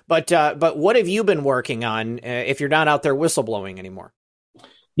you. But what have you been working on if you're not out there whistleblowing anymore?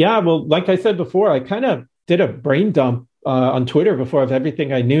 Yeah, well, like I said before, I kind of did a brain dump on Twitter before of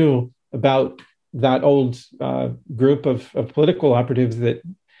everything I knew about that old group of political operatives that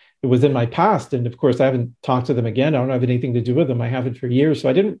it was in my past. And of course, I haven't talked to them again. I don't have anything to do with them. I haven't for years. So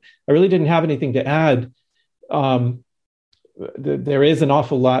I really didn't have anything to add. There is an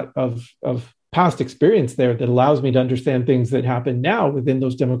awful lot of past experience there that allows me to understand things that happen now within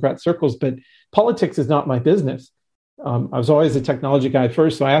those Democrat circles. But politics is not my business. I was always a technology guy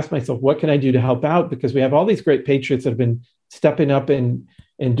first. So I asked myself, what can I do to help out? Because we have all these great patriots that have been stepping up and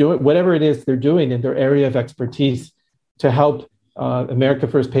doing whatever it is they're doing in their area of expertise to help America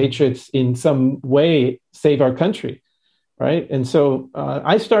First patriots in some way save our country, right? And so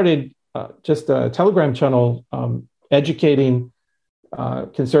I started just a Telegram channel educating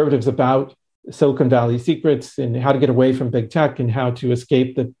conservatives about Silicon Valley secrets and how to get away from big tech and how to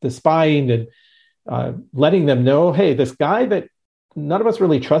escape the spying, and letting them know, hey, this guy that none of us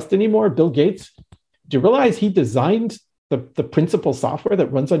really trust anymore, Bill Gates, do you realize he designed the principal software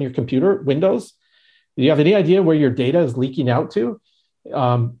that runs on your computer, Windows? Do you have any idea where your data is leaking out to?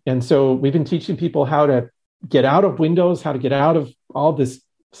 And so we've been teaching people how to get out of Windows, how to get out of all this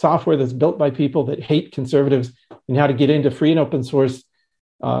software that's built by people that hate conservatives, and how to get into free and open source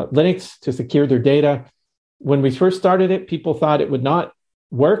Linux to secure their data. When we first started it, people thought it would not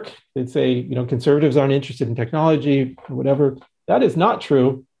work. They'd say, conservatives aren't interested in technology or whatever. That is not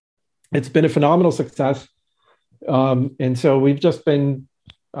true. It's been a phenomenal success. And so we've just been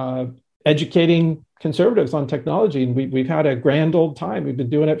educating conservatives on technology, and we've had a grand old time. We've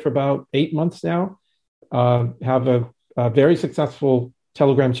been doing it for about 8 months now. Have a very successful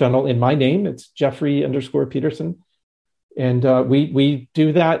Telegram channel in my name. It's Jeffrey_Peterson. And we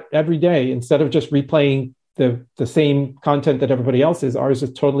do that every day. Instead of just replaying the same content that everybody else is, ours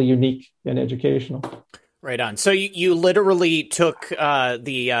is totally unique and educational. Right on. So you literally took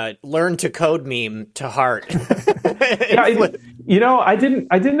the learn to code meme to heart. Yeah, I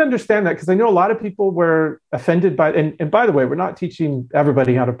didn't understand that, because I know a lot of people were offended by, and by the way, we're not teaching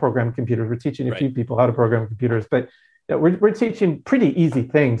everybody how to program computers. We're teaching a few people how to program computers, but we're teaching pretty easy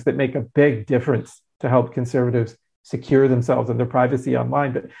things that make a big difference to help conservatives secure themselves and their privacy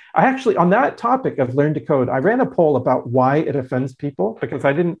online. But I actually, on that topic of learn to code, I ran a poll about why it offends people, because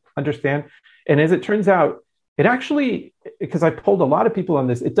I didn't understand. And as it turns out, it actually, because I polled a lot of people on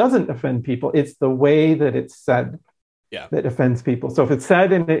this, it doesn't offend people. It's the way that it's said that offends people. So if it's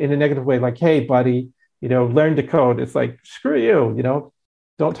said in a negative way, like, hey, buddy, learn to code, it's like, screw you,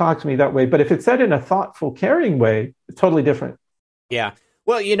 don't talk to me that way. But if it's said in a thoughtful, caring way, it's totally different. Yeah.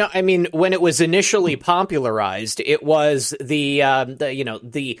 Well, when it was initially popularized, it was the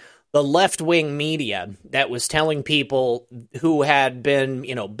left-wing media that was telling people who had been,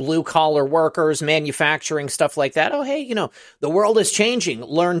 blue-collar workers, manufacturing, stuff like that, oh, hey, the world is changing,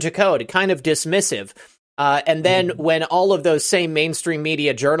 learn to code, kind of dismissive. And then when all of those same mainstream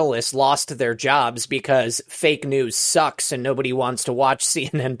media journalists lost their jobs because fake news sucks and nobody wants to watch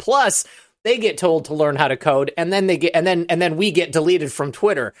CNN Plus, they get told to learn how to code, and then we get deleted from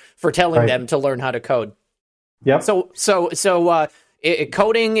Twitter for telling them to learn how to code. Yeah. So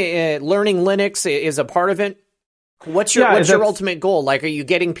coding, learning Linux is a part of it. What's your ultimate goal? Like, are you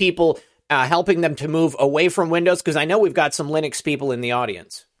getting people, helping them to move away from Windows? Because I know we've got some Linux people in the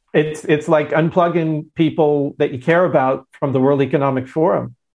audience. It's like unplugging people that you care about from the World Economic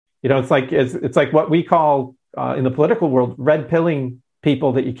Forum. It's like what we call in the political world red pilling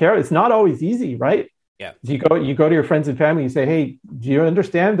people that you care. It's not always easy, right? Yeah. You go to your friends and family, you say, hey, do you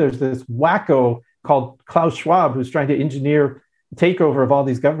understand there's this wacko called Klaus Schwab who's trying to engineer takeover of all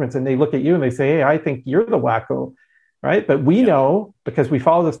these governments? And they look at you and they say, hey, I think you're the wacko, right? But we know, because we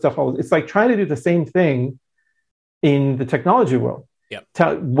follow this stuff, it's like trying to do the same thing in the technology world.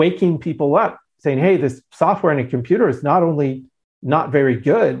 Waking people up, saying, hey, this software in a computer is not only not very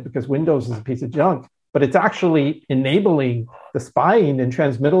good because Windows is a piece of junk, but it's actually enabling the spying and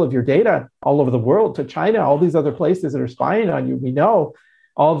transmittal of your data all over the world to China, all these other places that are spying on you. We know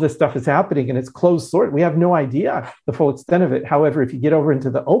all of this stuff is happening and it's closed source. We have no idea the full extent of it. However, if you get over into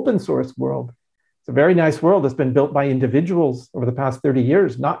the open source world, it's a very nice world that's been built by individuals over the past 30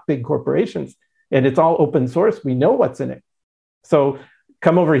 years, not big corporations. And it's all open source. We know what's in it. So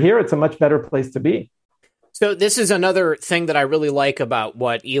come over here. It's a much better place to be. So this is another thing that I really like about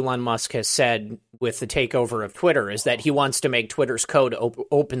what Elon Musk has said with the takeover of Twitter, is that he wants to make Twitter's code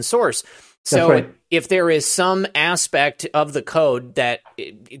open source. So right. If there is some aspect of the code that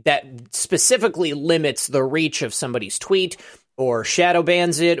specifically limits the reach of somebody's tweet, or shadow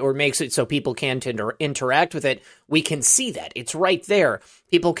bans it, or makes it so people can't interact with it, we can see that. It's right there.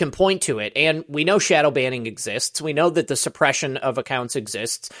 People can point to it. And we know shadow banning exists. We know that the suppression of accounts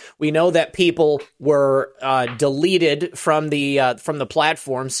exists. We know that people were deleted from the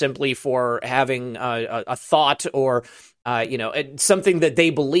platform simply for having a thought or something that they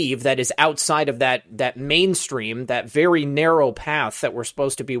believe that is outside of that mainstream, that very narrow path that we're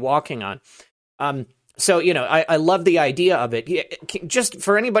supposed to be walking on. So, I love the idea of it. Just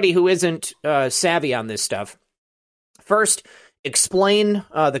for anybody who isn't savvy on this stuff, first, explain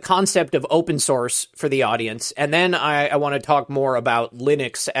the concept of open source for the audience, and then I want to talk more about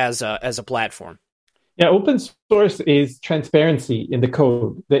Linux as a platform. Yeah, open source is transparency in the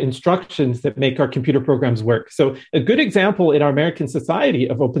code, the instructions that make our computer programs work. So a good example in our American society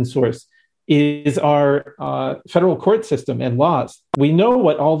of open source is our federal court system and laws. We know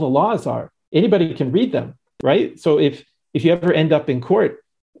what all the laws are. Anybody can read them, right? So if you ever end up in court,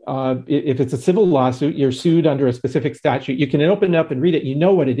 if it's a civil lawsuit, you're sued under a specific statute, you can open it up and read it. You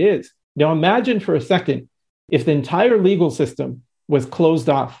know what it is. Now imagine for a second if the entire legal system was closed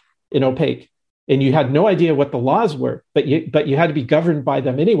off and opaque, and you had no idea what the laws were, but you had to be governed by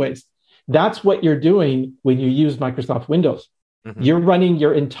them anyways. That's what you're doing when you use Microsoft Windows. Mm-hmm. You're running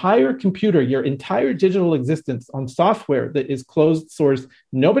your entire computer, your entire digital existence on software that is closed source.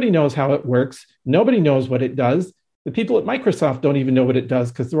 Nobody knows how it works. Nobody knows what it does. The people at Microsoft don't even know what it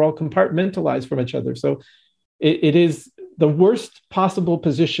does because they're all compartmentalized from each other. So it is the worst possible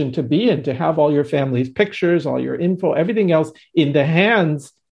position to be in, to have all your family's pictures, all your info, everything else in the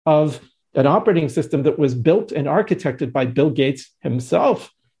hands of an operating system that was built and architected by Bill Gates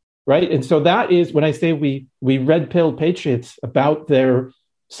himself. Right. And so that is when I say we red pill patriots about their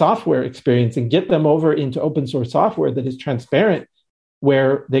software experience and get them over into open source software that is transparent,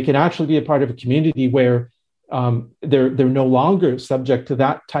 where they can actually be a part of a community where they're no longer subject to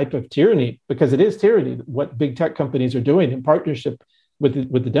that type of tyranny, because it is tyranny, what big tech companies are doing in partnership with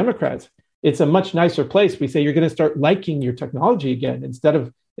the Democrats. It's a much nicer place. We say you're going to start liking your technology again. Instead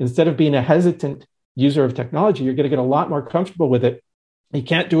of being a hesitant user of technology, you're going to get a lot more comfortable with it. You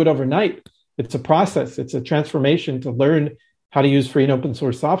can't do it overnight. It's a process. It's a transformation to learn how to use free and open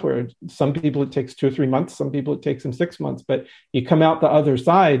source software. Some people it takes 2 or 3 months. Some people it takes them 6 months. But you come out the other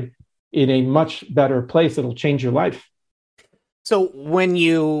side in a much better place. It'll change your life. So when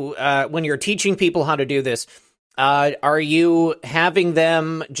you're teaching people how to do this, are you having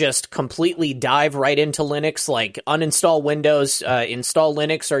them just completely dive right into Linux, like uninstall Windows, install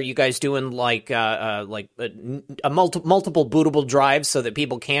Linux? Or are you guys doing like a multiple bootable drives so that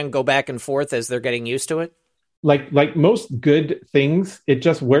people can go back and forth as they're getting used to it? Like most good things, it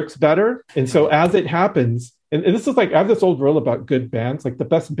just works better. And so as it happens, and this is like, I have this old rule about good bands, like the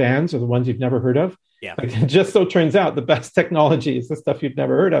best bands are the ones you've never heard of. Yeah. Like, it just so turns out the best technology is the stuff you've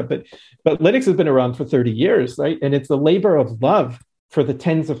never heard of. But Linux has been around for 30 years, right? And it's the labor of love for the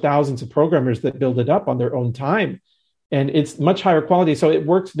tens of thousands of programmers that build it up on their own time. And it's much higher quality. So it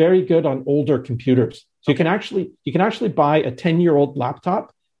works very good on older computers. So you can actually buy a 10-year-old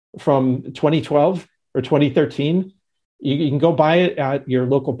laptop from 2012 or 2013. You can go buy it at your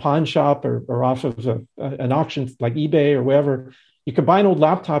local pawn shop or off of an auction like eBay or wherever. You can buy an old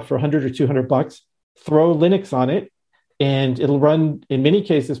laptop for $100 or $200, throw Linux on it, and it'll run, in many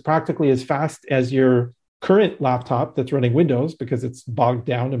cases, practically as fast as your current laptop that's running Windows because it's bogged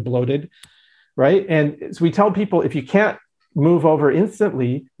down and bloated, right? And so we tell people, if you can't move over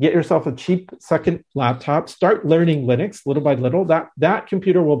instantly, get yourself a cheap second laptop, start learning Linux little by little. That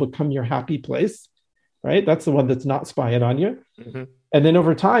computer will become your happy place. Right? That's the one that's not spying on you. Mm-hmm. And then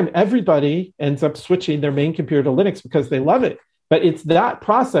over time, everybody ends up switching their main computer to Linux because they love it. But it's that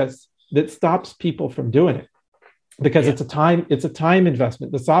process that stops people from doing it because it's a time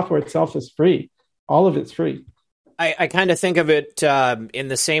investment. The software itself is free. All of it's free. I kind of think of it in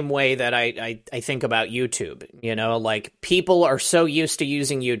the same way that I think about YouTube. You know, like people are so used to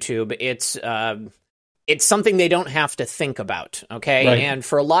using YouTube, it's something they don't have to think about, okay? Right. And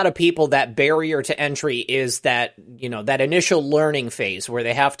for a lot of people, that barrier to entry is that, you know, that initial learning phase where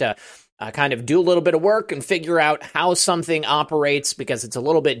they have to kind of do a little bit of work and figure out how something operates because it's a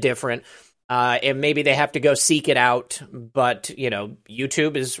little bit different. And maybe they have to go seek it out, but, you know,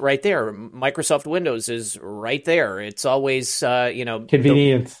 YouTube is right there. Microsoft Windows is right there. It's always, you know...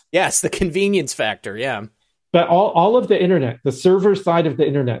 Convenience. The convenience factor, yeah. But all of the internet, the server side of the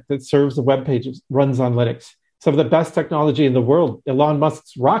internet that serves the web pages runs on Linux. Some of the best technology in the world, Elon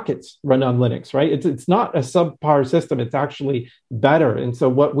Musk's rockets run on Linux, right? It's not a subpar system. It's actually better. And so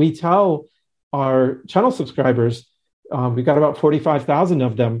what we tell our channel subscribers, we've got about 45,000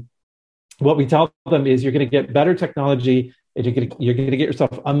 of them. What we tell them is you're going to get better technology and you're going to get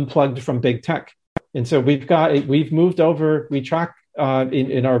yourself unplugged from big tech. And so we've moved over, we track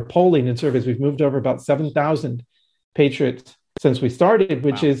in our polling and surveys, we've moved over about 7,000 patriots since we started,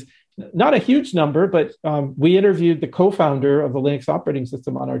 which is not a huge number, but we interviewed the co-founder of the Linux operating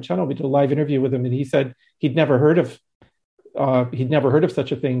system on our channel. We did a live interview with him, and he said he'd never heard of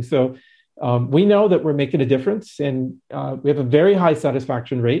such a thing. So we know that we're making a difference, and we have a very high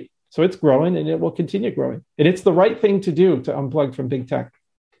satisfaction rate. So it's growing, and it will continue growing. And it's the right thing to do to unplug from big tech.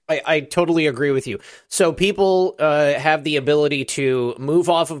 I totally agree with you. So people have the ability to move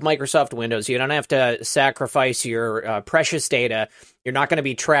off of Microsoft Windows. You don't have to sacrifice your precious data. You're not going to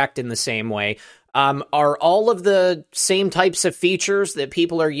be tracked in the same way. Are all of the same types of features that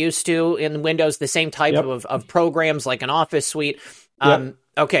people are used to in Windows the same type of programs like an Office suite?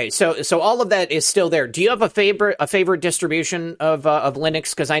 Okay, so all of that is still there. Do you have a favorite distribution of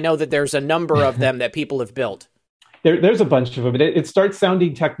Linux? Because I know that there's a number of them that people have built. There's a bunch of them. It starts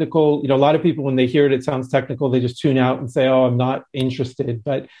sounding technical. You know, a lot of people, when they hear it, it sounds technical. They just tune out and say, "Oh, I'm not interested."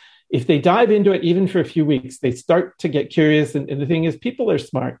 But if they dive into it, even for a few weeks, they start to get curious. And the thing is, people are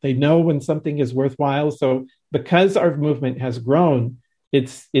smart. They know when something is worthwhile. So because our movement has grown,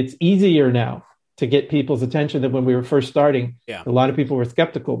 it's easier now to get people's attention than when we were first starting. Yeah. A lot of people were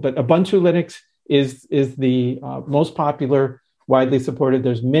skeptical. But Ubuntu Linux is the most popular, widely supported.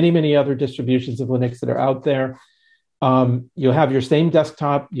 There's many other distributions of Linux that are out there. You'll have your same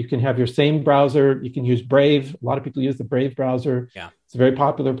desktop. You can have your same browser. You can use Brave. A lot of people use the Brave browser. Yeah. It's a very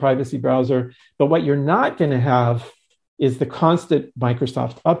popular privacy browser. But what you're not going to have is the constant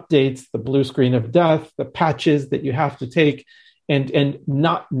Microsoft updates, the blue screen of death, the patches that you have to take, and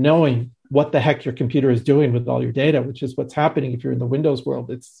not knowing what the heck your computer is doing with all your data, which is what's happening if you're in the Windows world.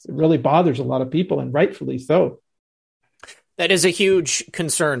 It really bothers a lot of people, and rightfully so. That is a huge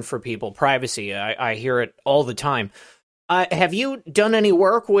concern for people, privacy. I hear it all the time. Have you done any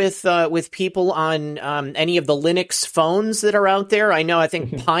work with people on any of the Linux phones that are out there? I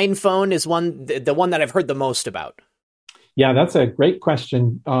think Pine Phone is the one that I've heard the most about. Yeah, that's a great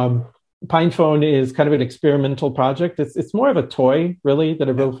question. Pine Phone is kind of an experimental project. It's more of a toy, really, than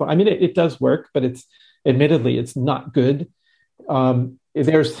a real phone. I mean, it does work, but admittedly it's not good.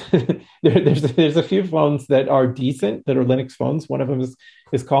 There's a few phones that are decent, that are Linux phones. One of them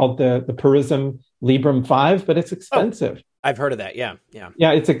is called the Peterson Librem 5, but it's expensive. Oh, I've heard of that. Yeah.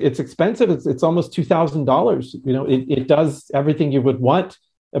 It's expensive. It's almost $2,000. You know, it does everything you would want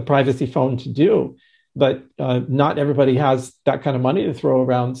a privacy phone to do, but not everybody has that kind of money to throw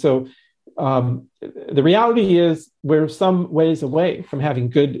around. So the reality is we're some ways away from having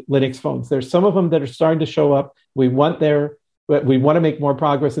good Linux phones. There's some of them that are starting to show up. We want to make more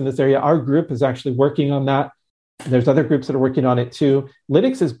progress in this area. Our group is actually working on that. There's other groups that are working on it too.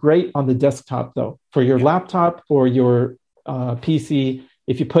 Linux is great on the desktop, though. For your laptop or your PC,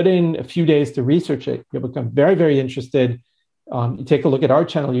 if you put in a few days to research it, you'll become very, very interested. You take a look at our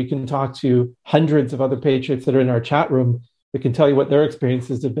channel, you can talk to hundreds of other patriots that are in our chat room that can tell you what their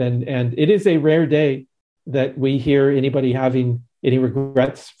experiences have been. And it is a rare day that we hear anybody having any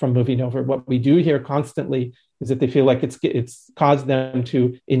regrets from moving over. What we do hear constantly is that they feel like it's caused them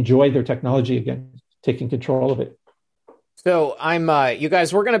to enjoy their technology again, taking control of it. So you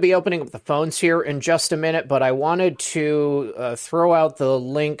guys, we're going to be opening up the phones here in just a minute, but I wanted to throw out the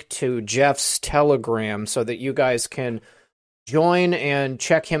link to Jeff's Telegram so that you guys can join and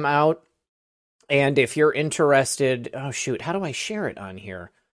check him out. And if you're interested, oh shoot, how do I share it on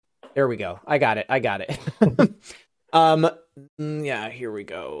here? There we go. I got it. Yeah, here we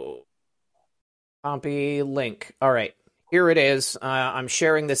go. Copy link. All right. Here it is. I'm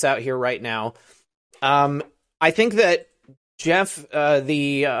sharing this out here right now. I think that Jeff,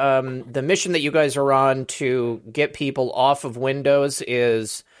 the mission that you guys are on to get people off of Windows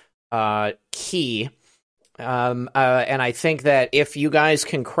is key. And I think that if you guys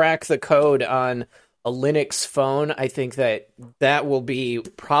can crack the code on a Linux phone, I think that will be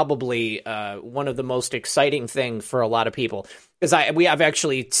probably one of the most exciting things for a lot of people. Because I've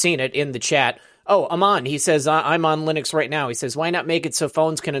actually seen it in the chat. Oh, Aman, he says, I'm on Linux right now. He says, why not make it so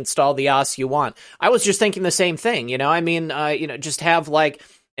phones can install the OS you want? I was just thinking the same thing, just have like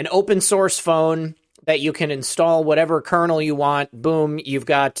an open source phone that you can install whatever kernel you want. Boom, you've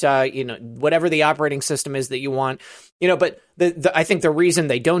got, whatever the operating system is that you want. But I think the reason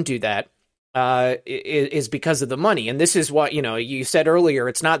they don't do that is because of the money. And this is what, you said earlier,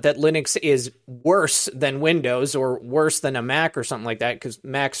 it's not that Linux is worse than Windows or worse than a Mac or something like that, because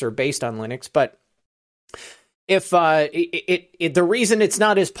Macs are based on Linux. But if the reason it's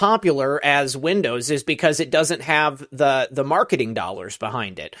not as popular as Windows is because it doesn't have the marketing dollars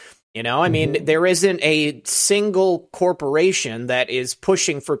behind it. I mean, there isn't a single corporation that is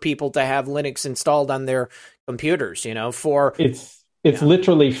pushing for people to have Linux installed on their computers, it's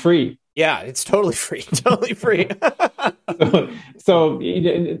literally free. Yeah, it's totally free. Totally free. So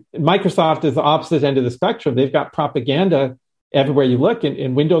Microsoft is the opposite end of the spectrum. They've got propaganda everywhere you look,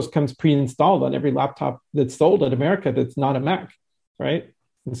 and Windows comes pre-installed on every laptop that's sold in America that's not a Mac, right?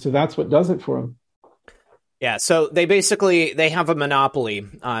 And so that's what does it for them. Yeah, so they have a monopoly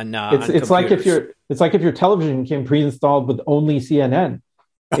on. It's like if your television came pre-installed with only CNN,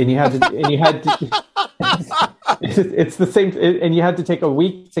 and you had to. It's the same, and you had to take a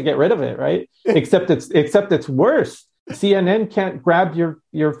week to get rid of it, right? Except it's worse. CNN can't grab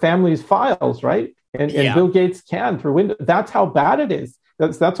your family's files, right? And Bill Gates can through Windows. That's how bad it is.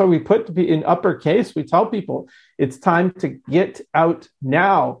 That's why we put in uppercase. We tell people it's time to get out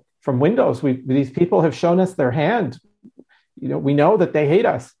now from Windows. These people have shown us their hand. We know that they hate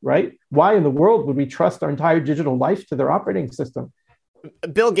us, right? Why in the world would we trust our entire digital life to their operating system?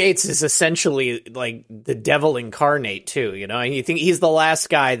 Bill Gates is essentially like the devil incarnate too, You think he's the last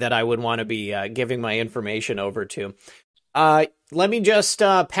guy that I would want to be giving my information over to. Let me just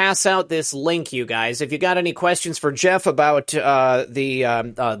pass out this link, you guys. If you got any questions for Jeff about the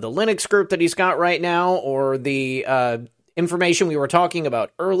Linux group that he's got right now, or the information we were talking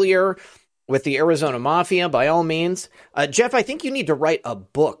about earlier with the Arizona Mafia, by all means, Jeff, I think you need to write a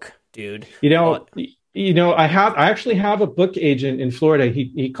book, dude. I actually have a book agent in Florida.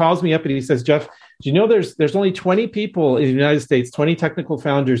 He calls me up and he says, Jeff, do you know there's only 20 people in the United States, 20 technical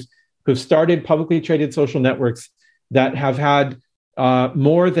founders who've started publicly traded social networks that have had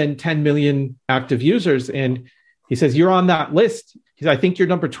more than 10 million active users. And he says, you're on that list. He says, I think you're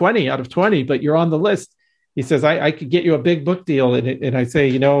number 20 out of 20, but you're on the list. He says, I could get you a big book deal. And I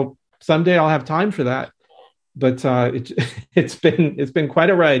say, someday I'll have time for that. But it's been quite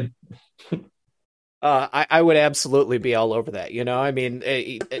a ride. I would absolutely be all over that. I mean,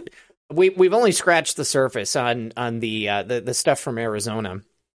 we've only scratched the surface on the stuff from Arizona.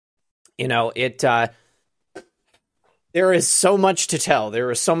 There is so much to tell.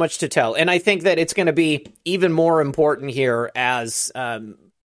 There is so much to tell, and I think that it's going to be even more important here as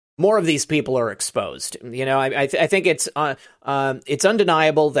more of these people are exposed. I think it's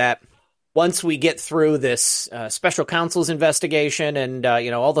undeniable that once we get through this special counsel's investigation and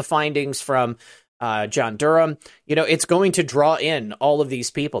all the findings from John Durham, it's going to draw in all of these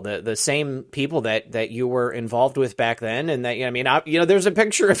people, the same people that you were involved with back then. And that, there's a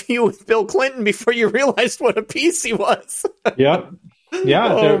picture of you with Bill Clinton before you realized what a piece he was. Yeah.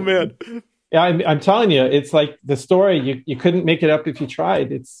 Oh, man. Yeah, I'm telling you, it's like the story, you couldn't make it up if you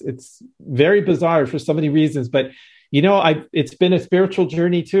tried. It's very bizarre for so many reasons. But, it's been a spiritual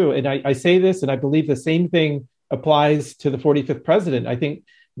journey too. And I say this, and I believe the same thing applies to the 45th president. I think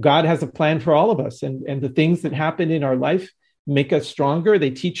God has a plan for all of us, and the things that happen in our life make us stronger.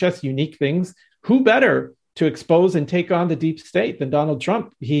 They teach us unique things. Who better to expose and take on the deep state than Donald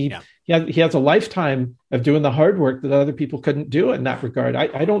Trump? He has a lifetime of doing the hard work that other people couldn't do in that regard.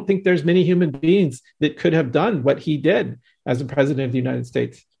 I don't think there's many human beings that could have done what he did as a president of the United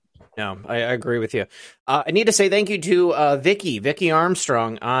States. No, I agree with you. I need to say thank you to Vicky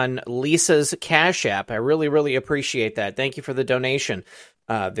Armstrong on Lisa's Cash App. I really, really appreciate that. Thank you for the donation,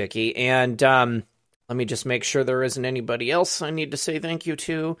 Vicky. And let me just make sure there isn't anybody else I need to say thank you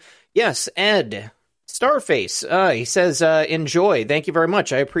to. Yes, Ed Starface. He says, enjoy. Thank you very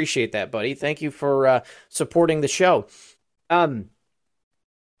much. I appreciate that, buddy. Thank you for supporting the show.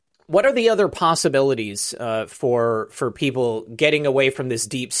 What are the other possibilities for people getting away from this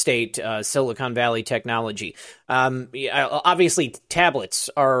deep state Silicon Valley technology? Obviously, tablets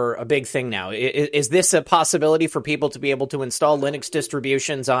are a big thing now. Is this a possibility for people to be able to install Linux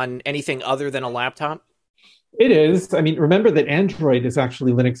distributions on anything other than a laptop? It is. I mean, remember that Android is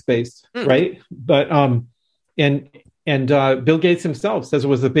actually Linux based, right? But and Bill Gates himself says it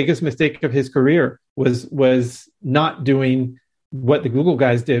was the biggest mistake of his career was not doing what the Google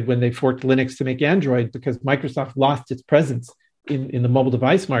guys did when they forked Linux to make Android, because Microsoft lost its presence in the mobile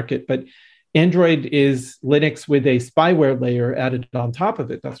device market. But Android is Linux with a spyware layer added on top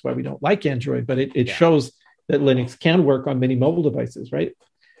of it. That's why we don't like Android, but it shows that Linux can work on many mobile devices, right?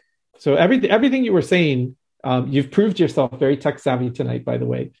 So everything you were saying, you've proved yourself very tech savvy tonight, by the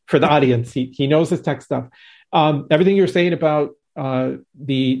way, for the audience. He knows his tech stuff. Everything you were saying about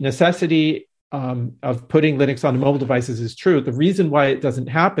the necessity of putting Linux on mobile devices is true. The reason why it doesn't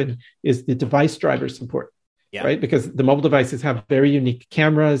happen is the device driver support, right? Because the mobile devices have very unique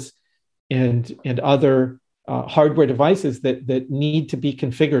cameras and other hardware devices that need to be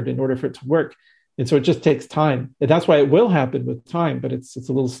configured in order for it to work. And so it just takes time. And that's why it will happen with time, but it's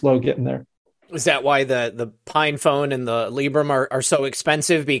a little slow getting there. Is that why the Pine phone and the Librem are so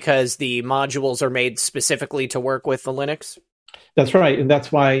expensive, because the modules are made specifically to work with the Linux? That's right. And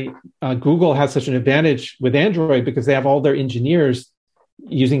that's why Google has such an advantage with Android, because they have all their engineers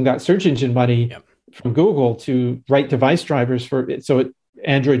using that search engine money from Google to write device drivers for it. So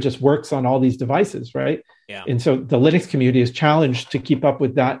Android just works on all these devices, right? Yeah. And so the Linux community is challenged to keep up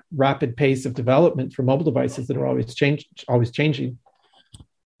with that rapid pace of development for mobile devices that are always changing.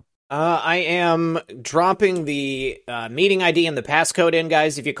 I am dropping the meeting ID and the passcode in,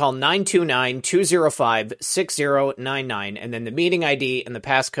 guys. If you call 929-205-6099, and then the meeting ID and the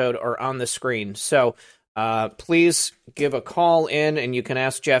passcode are on the screen. So please give a call in, and you can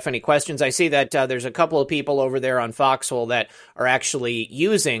ask Jeff any questions. I see that there's a couple of people over there on Foxhole that are actually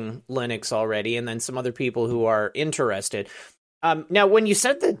using Linux already, and then some other people who are interested. Now, when you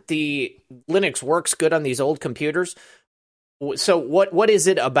said that the Linux works good on these old computers, so what is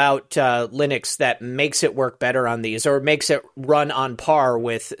it about Linux that makes it work better on these, or makes it run on par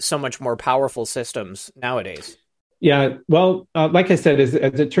with so much more powerful systems nowadays? Yeah, well, like I said, as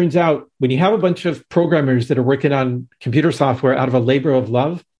it turns out, when you have a bunch of programmers that are working on computer software out of a labor of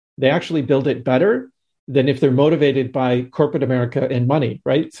love, they actually build it better than if they're motivated by corporate America and money,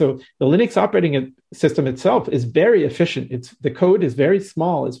 right? So the Linux operating system itself is very efficient. The code is very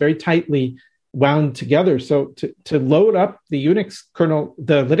small. It's very tightly wound together. So to load up the Unix kernel,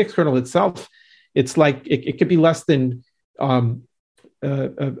 the Linux kernel itself, it's like it could be less than a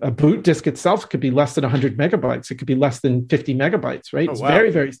boot disk itself could be less than 100 megabytes. It could be less than 50 megabytes, right? Oh, wow. It's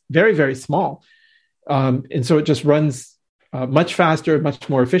very, very, very, very small. And so it just runs much faster, much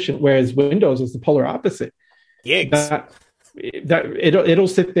more efficient, whereas Windows is the polar opposite. Yikes. It'll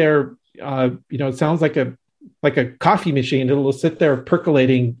sit there, it sounds like a coffee machine. It'll sit there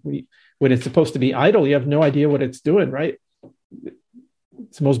percolating when it's supposed to be idle. You have no idea what it's doing, right?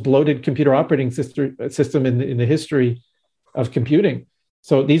 It's the most bloated computer operating system in the history of computing.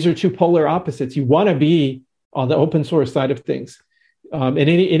 So these are two polar opposites. You want to be on the open source side of things. And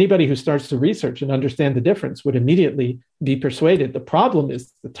anybody who starts to research and understand the difference would immediately be persuaded. The problem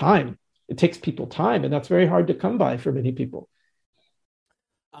is the time. It takes people time, and that's very hard to come by for many people.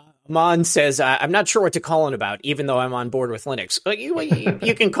 Mon says, I'm not sure what to call in about, even though I'm on board with Linux.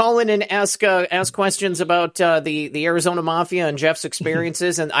 You can call in and ask questions about the Arizona Mafia and Jeff's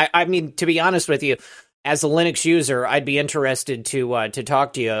experiences. And I mean, to be honest with you, as a Linux user, I'd be interested to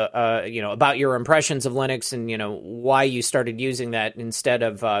talk to you, about your impressions of Linux and, why you started using that instead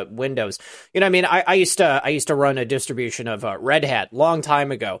of Windows. I used to run a distribution of Red Hat long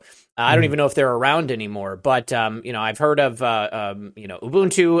time ago. I don't even know if they're around anymore, but I've heard of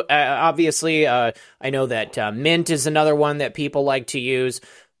Ubuntu. Obviously, I know that Mint is another one that people like to use.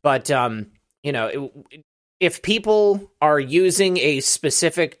 But if people are using a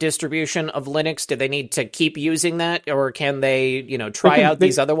specific distribution of Linux, do they need to keep using that, or can they try out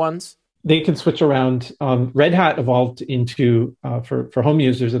these other ones? They can switch around. Red Hat evolved into for home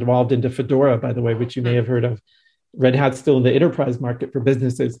users. It evolved into Fedora, by the way, which you may have heard of. Red Hat's still in the enterprise market for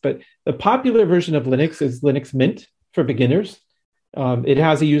businesses, but the popular version of Linux is Linux Mint for beginners. It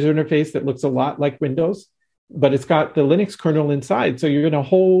has a user interface that looks a lot like Windows, but it's got the Linux kernel inside. So you're in a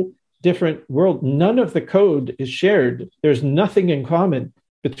whole different world. None of the code is shared. There's nothing in common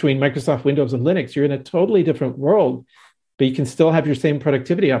between Microsoft Windows and Linux. You're in a totally different world, but you can still have your same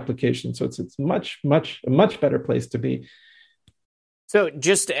productivity application. So it's a much better place to be. So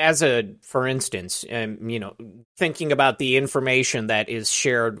just as for instance, thinking about the information that is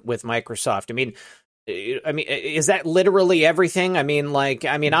shared with Microsoft, is that literally everything?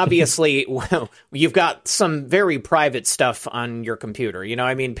 Obviously, well, you've got some very private stuff on your computer,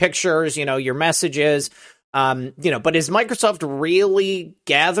 pictures, your messages, but is Microsoft really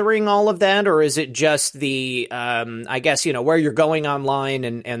gathering all of that, or is it just the, where you're going online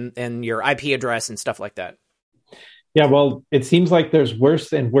and your IP address and stuff like that? Yeah, well, it seems like there's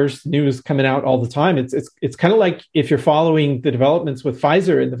worse and worse news coming out all the time. It's kind of like if you're following the developments with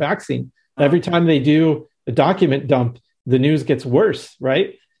Pfizer and the vaccine. Every time they do a document dump, the news gets worse,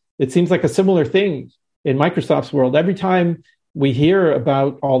 right? It seems like a similar thing in Microsoft's world. Every time we hear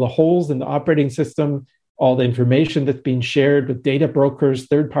about all the holes in the operating system, all the information that's being shared with data brokers,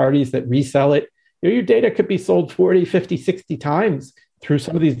 third parties that resell it, your data could be sold 40, 50, 60 times through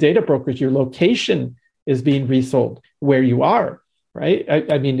some of these data brokers. Your location is being resold where you are, right?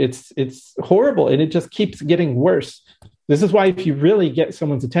 It's horrible, and it just keeps getting worse. This is why if you really get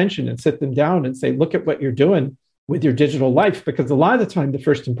someone's attention and sit them down and say, look at what you're doing with your digital life, because a lot of the time the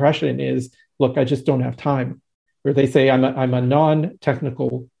first impression is, look, I just don't have time. Or they say, I'm a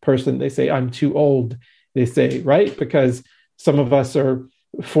non-technical person. They say, I'm too old. They say, right? Because some of us are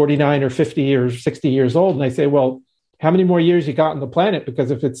 49 or 50 or 60 years old. And I say, well, how many more years you got on the planet?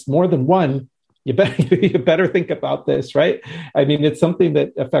 Because if it's more than one, you better think about this, right? It's something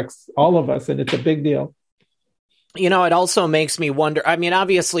that affects all of us, and it's a big deal. It also makes me wonder.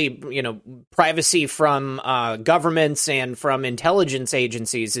 Obviously, privacy from governments and from intelligence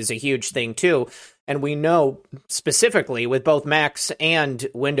agencies is a huge thing too. And we know specifically with both Macs and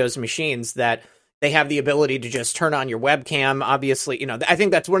Windows machines that they have the ability to just turn on your webcam. Obviously, I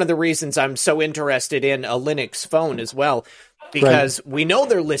think that's one of the reasons I'm so interested in a Linux phone as well. Because we know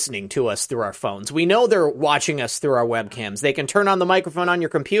they're listening to us through our phones. We know they're watching us through our webcams. They can turn on the microphone on your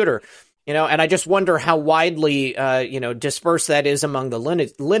computer, and I just wonder how widely, dispersed that is among the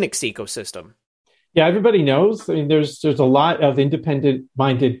Linux ecosystem. Yeah, everybody knows. There's a lot of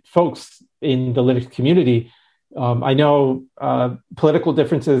independent-minded folks in the Linux community. I know political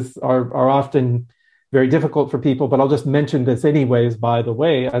differences are often very difficult for people, but I'll just mention this anyways, by the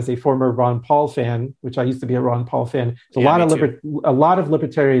way, as a former Ron Paul fan, which I used to be a Ron Paul fan. There's a lot of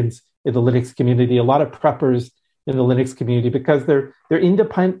libertarians in the Linux community, a lot of preppers in the Linux community, because they're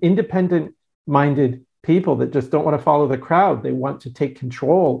independent-minded people that just don't want to follow the crowd. They want to take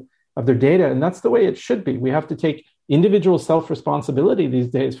control of their data, and that's the way it should be. We have to take individual self-responsibility these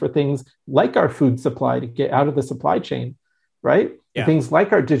days for things like our food supply to get out of the supply chain, right? Yeah. Things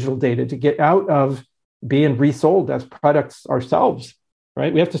like our digital data to get out of being resold as products ourselves,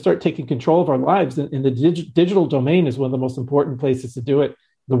 right? We have to start taking control of our lives. And the digital domain is one of the most important places to do it.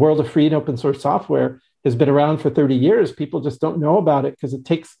 The world of free and open source software has been around for 30 years. People just don't know about it because it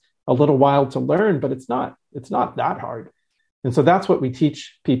takes a little while to learn, but it's not that hard. And so that's what we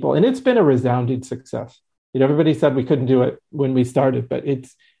teach people. And it's been a resounding success. Everybody said we couldn't do it when we started, but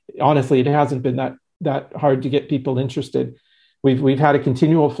honestly, it hasn't been that hard to get people interested. We've had a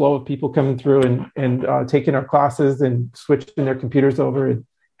continual flow of people coming through and taking our classes and switching their computers over and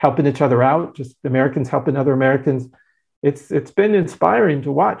helping each other out, just Americans helping other Americans. It's been inspiring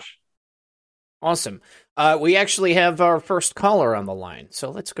to watch. Awesome. We actually have our first caller on the line,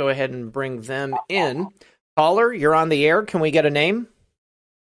 so let's go ahead and bring them in. Caller, you're on the air. Can we get a name?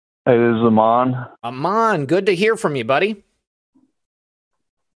 Hey, this is Aman. Aman, good to hear from you, buddy.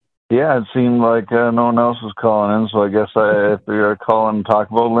 Yeah, it seemed like no one else was calling in, so I guess if you're calling,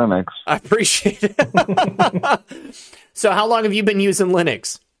 talk about Linux. I appreciate it. So how long have you been using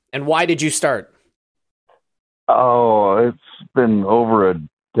Linux, and why did you start? Oh, it's been over a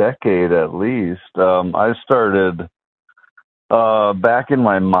decade at least. I started back in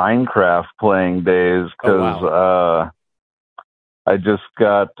my Minecraft playing days because I just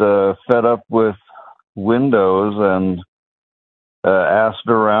got fed up with Windows and asked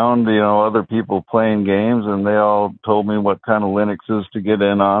around, other people playing games, and they all told me what kind of Linux is to get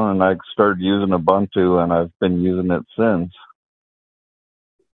in on, and I started using Ubuntu, and I've been using it since.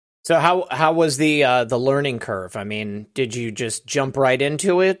 So how was the learning curve? Did you just jump right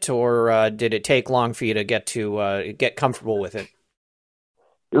into it, or did it take long for you to get comfortable with it?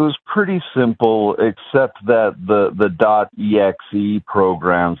 It was pretty simple, except that the .exe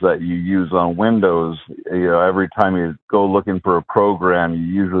programs that you use on Windows, every time you go looking for a program, you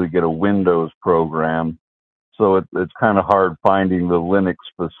usually get a Windows program. So it's kind of hard finding the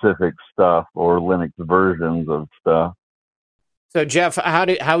Linux-specific stuff or Linux versions of stuff. So, Jeff,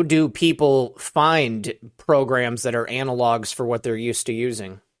 how do people find programs that are analogs for what they're used to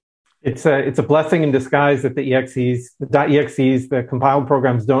using? It's a blessing in disguise that the .exes, the compiled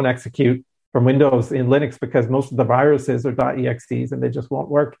programs don't execute from Windows in Linux because most of the viruses are .exes and they just won't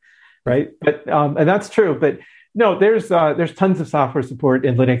work, right? But and that's true. But no, there's tons of software support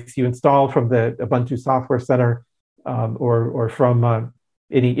in Linux. You install from the Ubuntu Software Center or from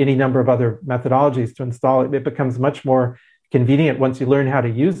any number of other methodologies to install it. It becomes much more convenient once you learn how to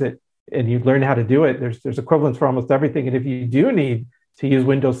use it and you learn how to do it. There's equivalents for almost everything. And if you do need to use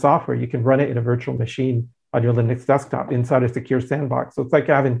Windows software, you can run it in a virtual machine on your Linux desktop inside a secure sandbox. So it's like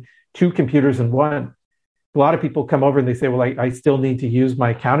having two computers in one. A lot of people come over and they say, well, I still need to use my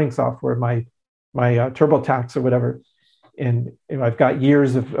accounting software, my TurboTax or whatever. And I've got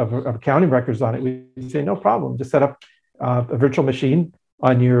years of accounting records on it. We say, no problem. Just set up a virtual machine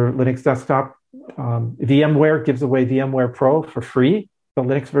on your Linux desktop. VMware gives away VMware Pro for free, the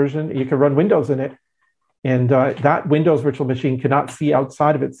Linux version. You can run Windows in it. And that Windows virtual machine cannot see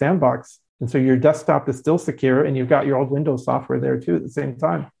outside of its sandbox. And so your desktop is still secure and you've got your old Windows software there too at the same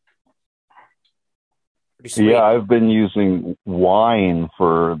time. Yeah, I've been using Wine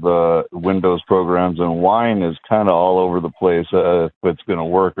for the Windows programs, and Wine is kind of all over the place if it's going to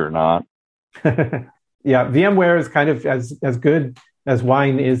work or not. Yeah, VMware is kind of as good as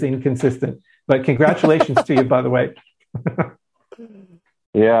Wine is inconsistent. But congratulations to you, by the way.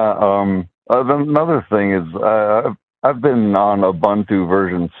 Yeah, another thing is I've been on Ubuntu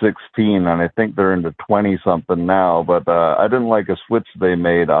version 16, and I think they're into 20-something now, but I didn't like a switch they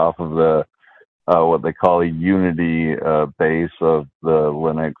made off of the what they call a Unity base of the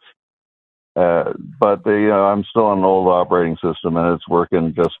Linux. But I'm still on an old operating system, and it's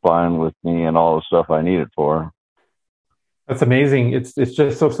working just fine with me and all the stuff I need it for. That's amazing. It's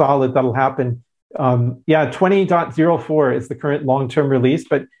just so solid that'll happen. 20.04 is the current long-term release,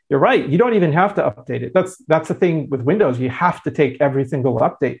 but you're right. You don't even have to update it. That's the thing with Windows. You have to take every single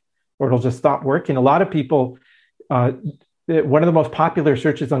update or it'll just stop working. A lot of people, one of the most popular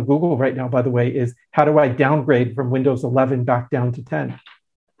searches on Google right now, by the way, is how do I downgrade from Windows 11 back down to 10?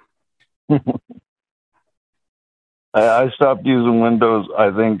 I stopped using Windows. I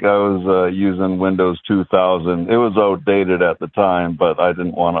think I was using Windows 2000. It was outdated at the time, but I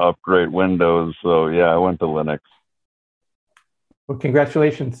didn't want to upgrade Windows. So, yeah, I went to Linux. Well,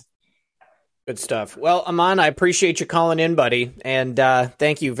 congratulations. Good stuff. Well, Aman, I appreciate you calling in, buddy. And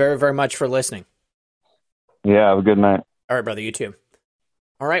thank you very, very much for listening. Yeah, have a good night. All right, brother, you too.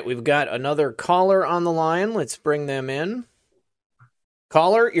 All right, we've got another caller on the line. Let's bring them in.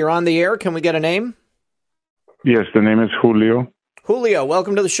 Caller, you're on the air. Can we get a name? Yes, the name is Julio. Julio,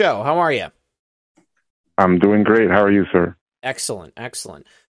 welcome to the show. How are you? I'm doing great. How are you, sir? Excellent, excellent.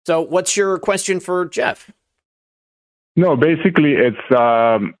 So what's your question for Jeff? No, basically it's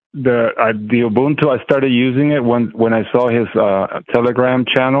the Ubuntu. I started using it when I saw his Telegram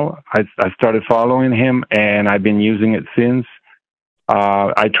channel. I started following him, and I've been using it since.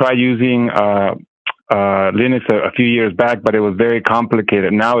 I tried using Linux a few years back, but it was very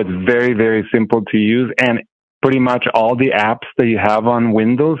complicated. Now it's very, very simple to use, and pretty much all the apps that you have on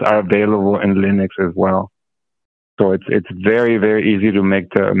Windows are available in Linux as well. So it's very, very easy to make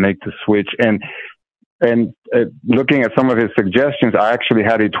the switch. And looking at some of his suggestions, I actually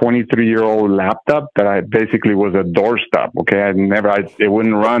had a 23-year-old laptop that I basically was a doorstop. Okay, it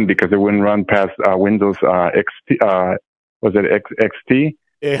wouldn't run because it wouldn't run past Windows XP. Was it XT?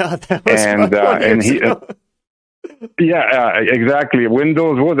 Yeah, that was exactly.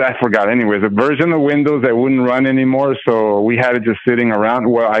 Windows I forgot. Anyways, a version of Windows that wouldn't run anymore, so we had it just sitting around.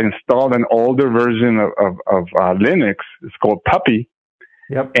 Well, I installed an older version of Linux. It's called Puppy.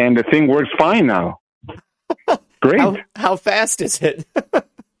 Yep. And the thing works fine now. Great. How fast is it?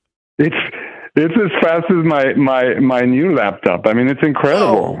 It's as fast as my new laptop. I mean, it's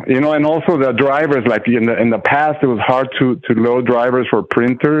incredible. Oh. And also the drivers. Like in the past, it was hard to load drivers for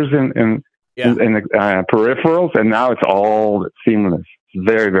printers and peripherals, and now it's all seamless. It's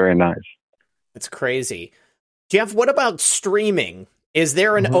very, very nice. That's crazy, Jeff. What about streaming? Is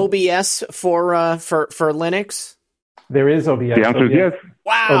there an OBS for Linux? There is OBS. The answer is yes.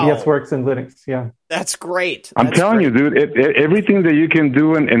 Wow. OBS works in Linux, yeah. That's great. I'm telling you, dude, everything that you can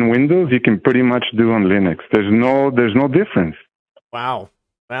do in Windows, you can pretty much do on Linux. There's no difference. Wow.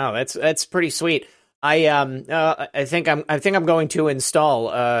 That's pretty sweet. I think I'm going to install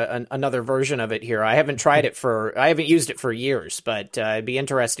another version of it here. I haven't used it for years, but it'd be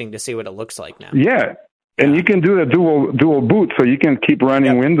interesting to see what it looks like now. Yeah. And you can do a dual boot, so you can keep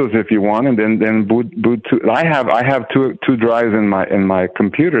running Windows if you want, and then boot to. I have two drives in my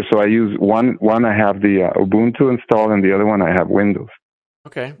computer, so I use one. I have the Ubuntu installed, and the other one I have Windows.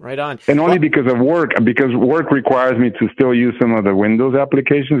 Okay, right on. And only because work requires me to still use some of the Windows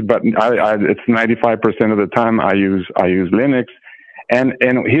applications, but it's 95% of the time I use Linux. And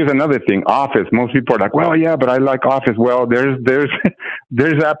here's another thing, Office. Most people are like, well, yeah, but I like Office. Well, there's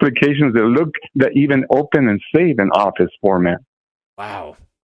there's applications that even open and save in Office format. Wow.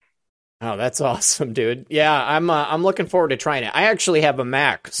 Oh, that's awesome, dude. Yeah, I'm looking forward to trying it. I actually have a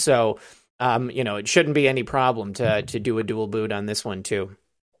Mac, so it shouldn't be any problem to do a dual boot on this one too.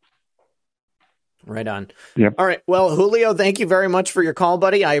 Right on. Yep. All right. Well, Julio, thank you very much for your call,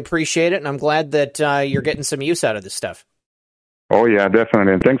 buddy. I appreciate it, and I'm glad that you're getting some use out of this stuff. Oh, yeah,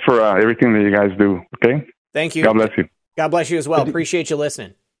 definitely. And thanks for everything that you guys do, okay? Thank you. God bless you. God bless you as well. Appreciate you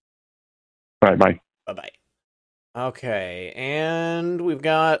listening. All right, bye. Bye-bye. Okay, and we've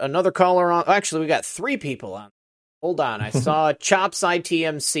got another caller on. Actually, we got 3 people on. Hold on. I saw Chops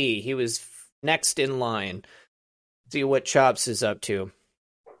ITMC. He was next in line. See what Chops is up to.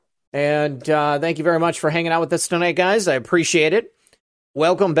 And thank you very much for hanging out with us tonight, guys. I appreciate it.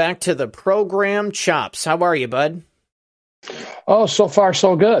 Welcome back to the program, Chops. How are you, bud? Oh, so far,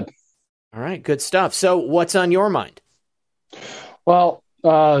 so good. All right, good stuff. So what's on your mind? Well,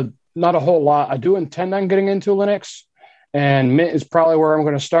 not a whole lot. I do intend on getting into Linux, and Mint is probably where I'm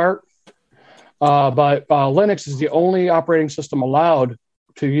going to start. But Linux is the only operating system allowed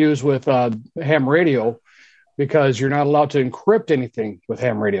to use with ham radio, because you're not allowed to encrypt anything with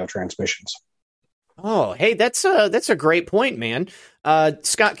ham radio transmissions. Oh, hey, that's a great point, man.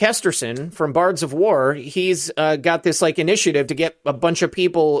 Scott Kesterson from Bards of War, he's got this initiative to get a bunch of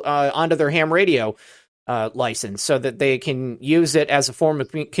people onto their ham radio license so that they can use it as a form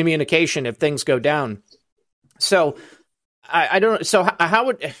of communication if things go down. So I don't. So how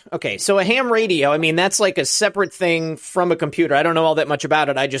would? Okay, so a ham radio. I mean, that's like a separate thing from a computer. I don't know all that much about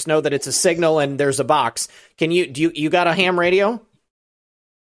it. I just know that it's a signal and there's a box. Do you got a ham radio?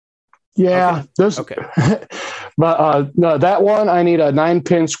 Yeah, okay. But no, that one I need a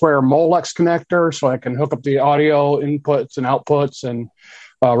 9-pin square Molex connector so I can hook up the audio inputs and outputs and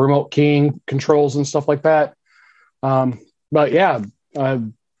remote keying controls and stuff like that. But yeah, I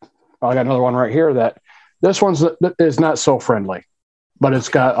got another one right here that. This one's is not so friendly, but it's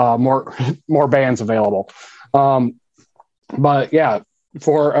got more bands available. But yeah,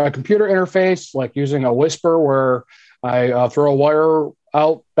 for a computer interface, like using a Whisper where I throw a wire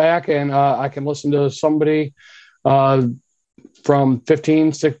out back and I can listen to somebody from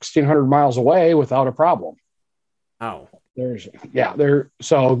 1,600 miles away without a problem. Oh,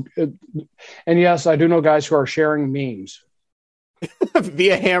 so, and yes, I do know guys who are sharing memes.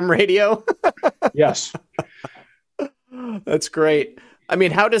 Via ham radio? Yes. That's great. I mean,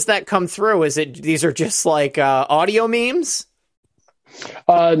 how does that come through? These are just audio memes?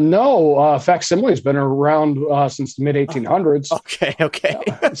 No, facsimile has been around since the mid 1800s. Okay.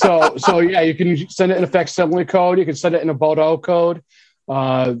 So yeah, you can send it in a facsimile code. You can send it in a Bodo code,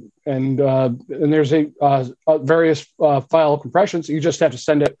 and there's various file compressions. You just have to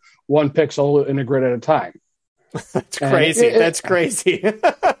send it 1 pixel in a grid at a time. That's crazy. That's crazy.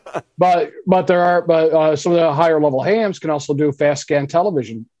 but some of the higher level hams can also do fast scan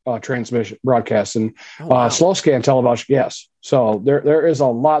television transmission broadcasts and slow scan television. Yes. So there is a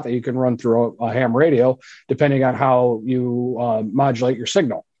lot that you can run through a ham radio depending on how you modulate your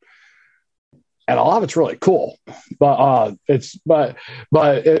signal. And a lot of it's really cool, but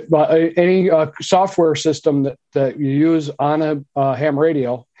any software system that you use on a ham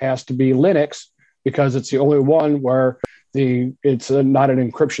radio has to be Linux, because it's the only one where it's not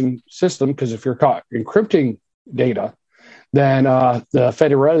an encryption system. Because if you're caught encrypting data, then the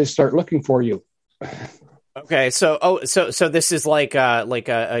federales start looking for you. Okay, so this is like a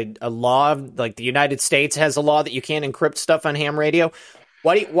law, like the United States has a law that you can't encrypt stuff on ham radio.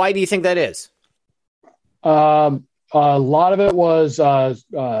 Why do you think that is? A lot of it was, I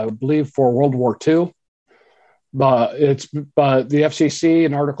believe, for World War II. But the FCC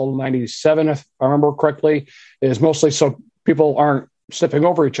in Article 97, if I remember correctly, is mostly so people aren't stepping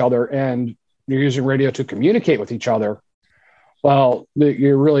over each other and you're using radio to communicate with each other. Well,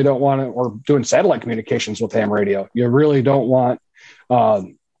 you really don't want to, or doing satellite communications with ham radio. You really don't want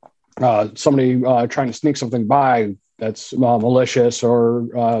somebody trying to sneak something by that's malicious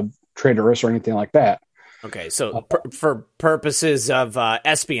or traitorous or anything like that. Okay, so for purposes of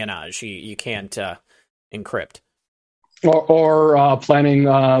espionage, you can't encrypt, or planning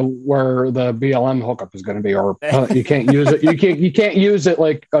where the BLM hookup is going to be, or you can't use it. You can't use it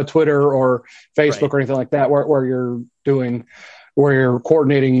like Twitter or Facebook, right, or anything like that, where you're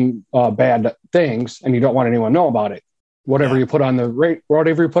coordinating bad things, and you don't want anyone to know about it. Whatever you put on the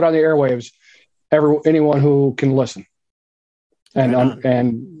airwaves, anyone who can listen.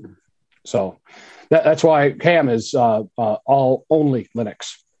 and so that's why ham is all only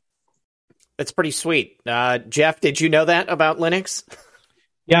Linux. That's pretty sweet. Jeff, did you know that about Linux?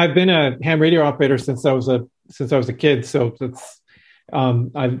 Yeah, I've been a ham radio operator since I was a kid. So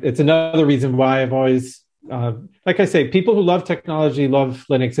it's another reason why I've always, like I say, people who love technology love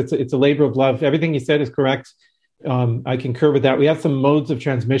Linux. It's a labor of love. Everything you said is correct. I concur with that. We have some modes of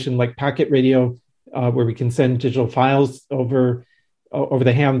transmission like packet radio, where we can send digital files over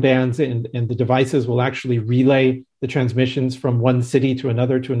the ham bands, and the devices will actually relay the transmissions from one city to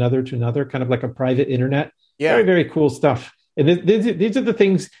another, kind of like a private internet. Yeah. Very, very cool stuff. And these are the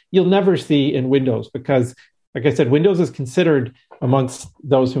things you'll never see in Windows because, like I said, Windows is considered, amongst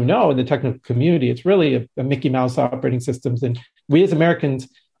those who know in the technical community, it's really a Mickey Mouse operating systems. And we as Americans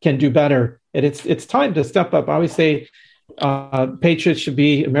can do better. And it's time to step up. I always say patriots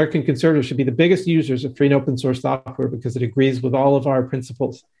American conservatives should be the biggest users of free and open source software because it agrees with all of our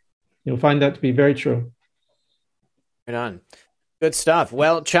principles. You'll find that to be very true. Right on. Good stuff.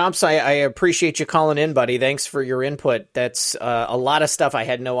 Well, Chops, I appreciate you calling in, buddy. Thanks for your input. That's a lot of stuff I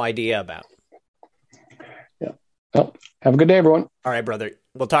had no idea about. Yeah. Well, have a good day, everyone. All right, brother.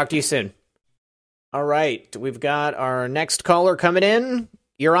 We'll talk to you soon. All right. We've got our next caller coming in.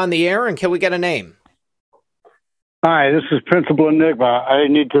 You're on the air, and can we get a name? Hi, this is Principal Enigma. I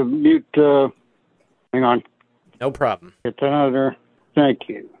need to mute. Hang on. No problem. Get that out of there. Thank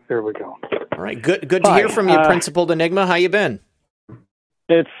you. There we go. All right. Good to hear from you, Principal Enigma. How you been?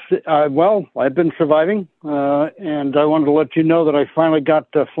 It's well, I've been surviving, and I wanted to let you know that I finally got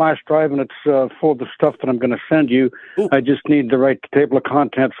the flash drive, and it's full of the stuff that I'm going to send you. Ooh. I just need the right table of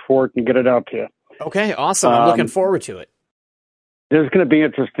contents for it and get it out to you. Okay, awesome. I'm looking forward to it. There's going to be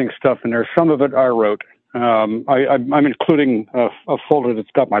interesting stuff in there. Some of it I wrote. I'm including a folder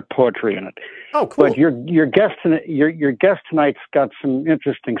that's got my poetry in it. Oh, cool! But your guest tonight's got some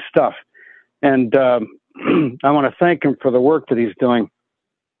interesting stuff, and I want to thank him for the work that he's doing.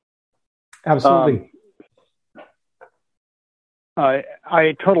 Absolutely.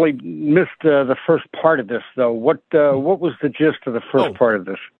 I totally missed the first part of this, though. What was the gist of the first part of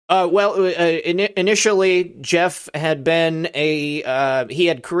this? Initially, Jeff had been he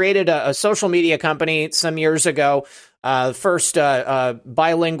had created a social media company some years ago. First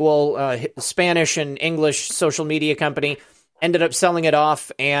bilingual Spanish and English social media company. Ended up selling it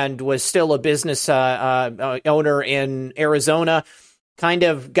off and was still a business owner in Arizona. Kind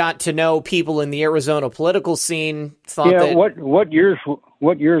of got to know people in the Arizona political scene. What years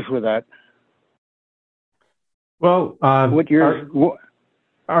were that? Well, what years?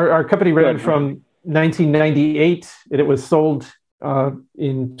 Our company ran from 1998, and it was sold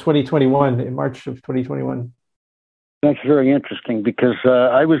in 2021, in March of 2021. That's very interesting because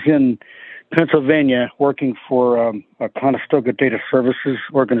I was in Pennsylvania working for a Conestoga Data Services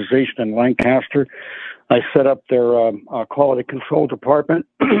organization in Lancaster. I set up their quality control department.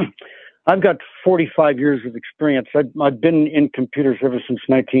 I've got 45 years of experience. I've been in computers ever since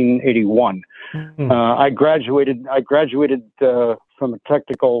 1981. Mm-hmm. I graduated from a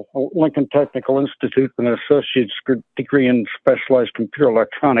Lincoln Technical Institute with an associate's degree in specialized computer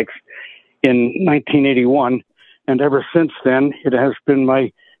electronics in 1981. And ever since then, it has been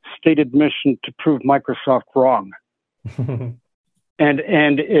my stated mission to prove Microsoft wrong.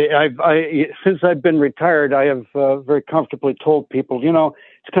 And since I've been retired, I have very comfortably told people,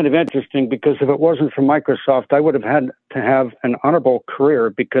 it's kind of interesting because if it wasn't for Microsoft, I would have had to have an honorable career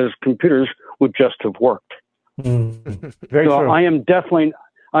because computers would just have worked. Very so true. I am definitely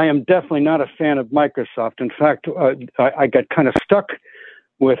not a fan of Microsoft. In fact, I got kind of stuck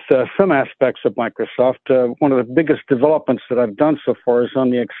with some aspects of Microsoft. One of the biggest developments that I've done so far is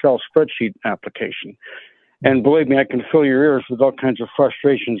on the Excel spreadsheet application. And believe me, I can fill your ears with all kinds of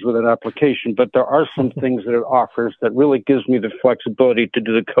frustrations with that application, but there are some things that it offers that really gives me the flexibility to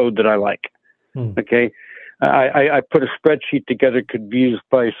do the code that I like. Okay? I put a spreadsheet together could be used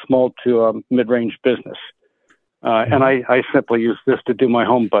by small to mid-range business. And I simply use this to do my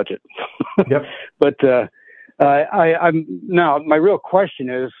home budget. Yep. But I'm now, my real question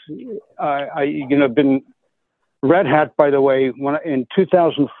is, been Red Hat, by the way, in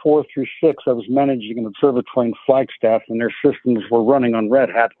 2004 through 6, I was managing an observatory in Flagstaff, and their systems were running on Red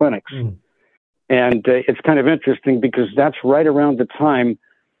Hat Linux. And it's kind of interesting because that's right around the time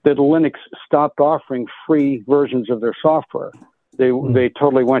that Linux stopped offering free versions of their software. They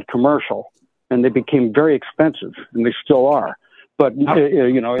totally went commercial, and they became very expensive, and they still are. But,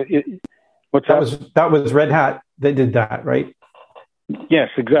 what's that? That was Red Hat that did that, right? Yes,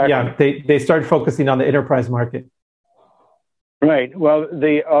 exactly. Yeah, they started focusing on the enterprise market. Right. Well,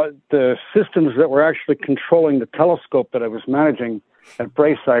 the systems that were actually controlling the telescope that I was managing at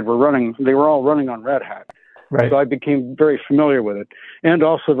Braeside they were all running on Red Hat. Right. So I became very familiar with it, and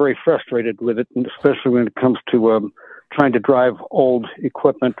also very frustrated with it, and especially when it comes to trying to drive old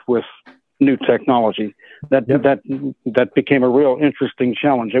equipment with new technology. That became a real interesting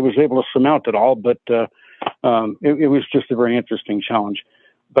challenge. I was able to surmount it all, but it was just a very interesting challenge.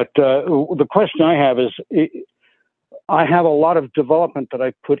 But the question I have is, I have a lot of development that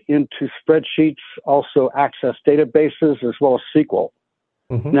I put into spreadsheets, also Access databases, as well as SQL.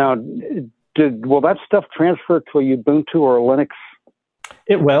 Mm-hmm. Now, will that stuff transfer to a Ubuntu or a Linux?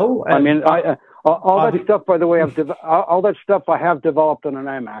 It will. I mean, all that stuff, by the way, all that stuff I have developed on an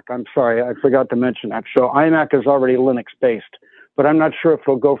iMac. I'm sorry, I forgot to mention that. So iMac is already Linux-based, but I'm not sure if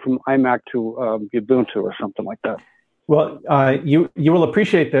it'll go from iMac to Ubuntu or something like that. Well, you will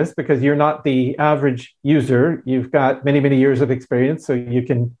appreciate this because you're not the average user. You've got many, many years of experience, so you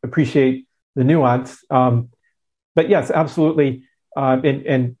can appreciate the nuance. But yes, absolutely.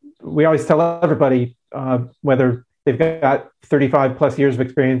 And we always tell everybody, whether they've got 35 plus years of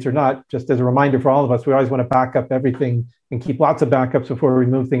experience or not, just as a reminder for all of us, we always want to back up everything and keep lots of backups before we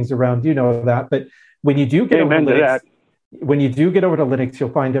move things around. You know that. But when you do get over to Linux, you'll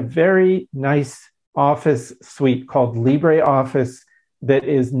find a very nice Office suite called LibreOffice that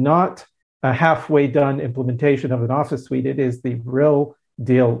is not a halfway done implementation of an Office suite. It is the real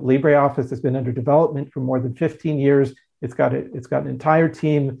deal. LibreOffice has been under development for more than 15 years. It's got an entire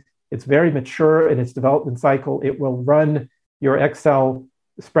team. It's very mature in its development cycle. It will run your Excel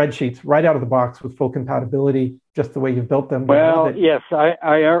spreadsheets right out of the box with full compatibility, just the way you've built them. Well, yes, I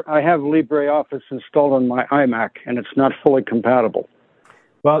have LibreOffice installed on my iMac, and it's not fully compatible.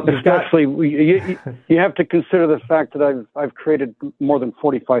 Well, you have to consider the fact that I've created more than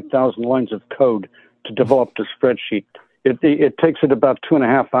 45,000 lines of code to develop the spreadsheet. It takes it about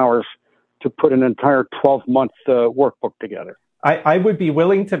 2.5 hours to put an entire 12-month workbook together. I would be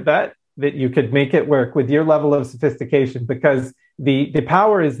willing to bet that you could make it work with your level of sophistication because the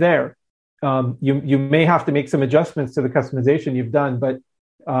power is there. You may have to make some adjustments to the customization you've done, but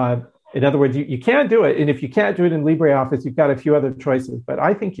in other words, you can do it. And if you can't do it in LibreOffice, you've got a few other choices, but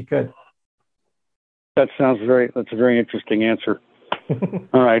I think you could. That's a very interesting answer.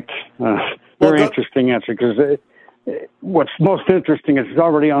 All right. Very interesting answer because what's most interesting is it's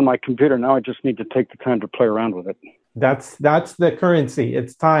already on my computer. Now I just need to take the time to play around with it. That's the currency.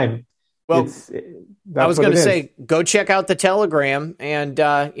 It's time. Well, I was going to say, go check out the Telegram, and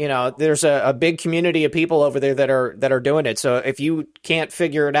there's a big community of people over there that are doing it. So if you can't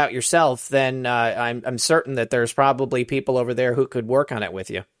figure it out yourself, then I'm certain that there's probably people over there who could work on it with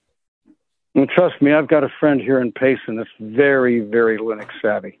you. Well, trust me, I've got a friend here in Payson that's very, very Linux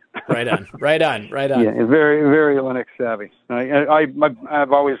savvy. Right on. Yeah, very, very Linux savvy.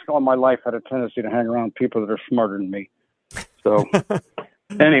 I've always all my life had a tendency to hang around people that are smarter than me. So.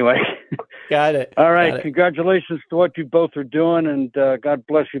 Anyway. Got it. All right. Congratulations to what you both are doing, and God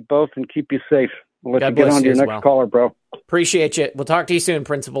bless you both and keep you safe. We'll let you get on to your next caller, bro. Appreciate you. We'll talk to you soon,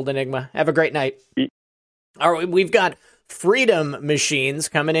 Principal Enigma. Have a great night. All right. We've got Freedom Machines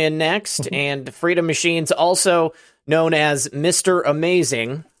coming in next, and Freedom Machines, also known as Mr.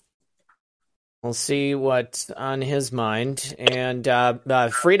 Amazing. We'll see what's on his mind. And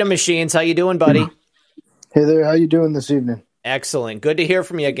Freedom Machines, how you doing, buddy? Hey there. How you doing this evening? Excellent. Good to hear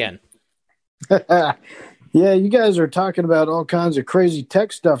from you again. Yeah, you guys are talking about all kinds of crazy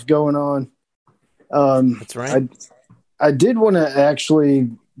tech stuff going on. That's right. I did want to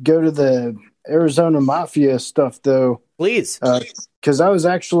actually go to the Arizona Mafia stuff, though. Please. Because I was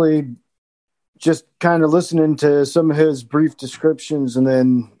actually just kind of listening to some of his brief descriptions and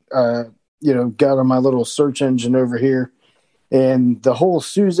then, got on my little search engine over here. And the whole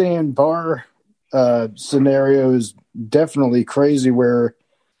Suzanne Barr scenario is definitely crazy where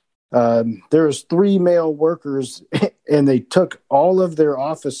there's 3 male workers and they took all of their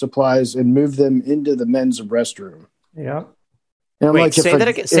office supplies and moved them into the men's restroom. Yeah. And wait, say that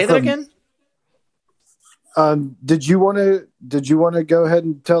again. Say that again. Did you want to go ahead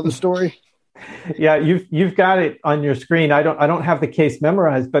and tell the story? Yeah, you've got it on your screen. I don't have the case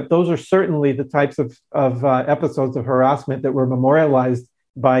memorized, but those are certainly the types of episodes of harassment that were memorialized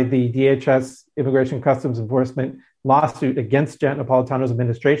by the DHS Immigration Customs Enforcement lawsuit against Janet Napolitano's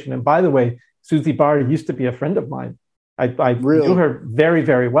administration. And by the way, Susie Barr used to be a friend of mine. I really knew her very,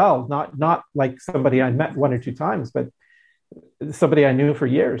 very well. Not like somebody I met 1 or 2 times, but somebody I knew for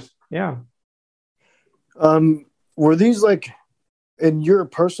years. Yeah. Were these like in your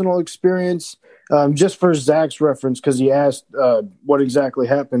personal experience, just for Zach's reference, because he asked what exactly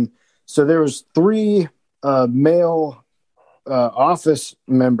happened. So there was 3 male office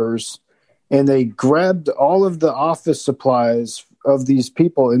members, and they grabbed all of the office supplies of these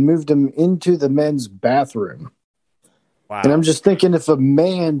people and moved them into the men's bathroom. Wow. And I'm just thinking, if a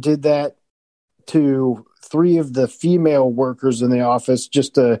man did that to 3 of the female workers in the office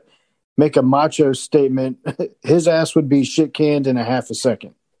just to make a macho statement, his ass would be shit canned in a half a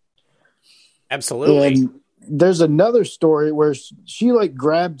second. Absolutely. And there's another story where she like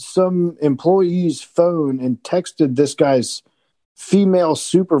grabbed some employee's phone and texted this guy's female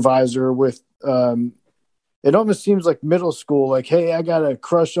supervisor with, it almost seems like middle school, like, hey, I got a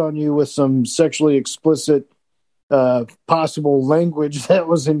crush on you, with some sexually explicit possible language that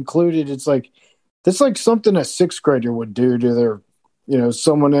was included. It's like, that's like something a 6th grader would do to their,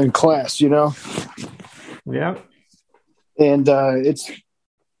 someone in class, Yeah. And it's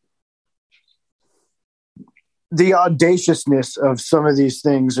the audaciousness of some of these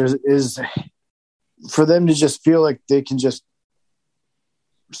things is for them to just feel like they can just,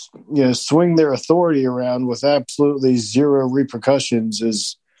 swing their authority around with absolutely zero repercussions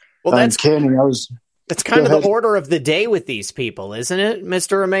is uncanny. That's kind of the order of the day with these people, isn't it,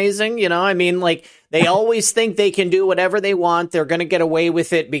 Mr. Amazing? They always think they can do whatever they want. They're going to get away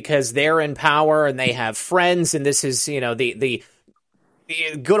with it because they're in power and they have friends. And this is, the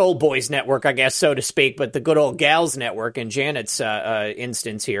good old boys network, I guess, so to speak, but the good old gals network in Janet's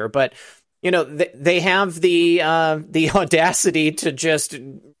instance here. But, they have the audacity to just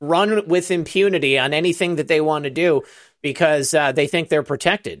run with impunity on anything that they want to do because they think they're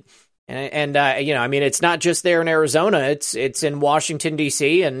protected. And it's not just there in Arizona. It's in Washington,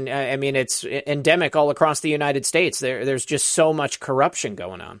 D.C., and it's endemic all across the United States. There's just so much corruption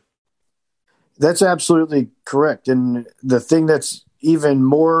going on. That's absolutely correct. And the thing that's even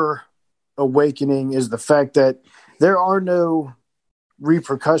more awakening is the fact that there are no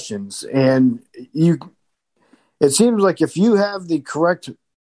repercussions. And it seems like if you have the correct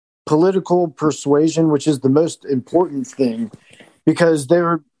political persuasion, which is the most important thing, because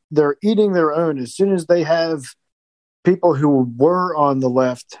they're eating their own as soon as they have people who were on the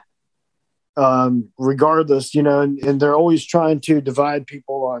left, regardless, and they're always trying to divide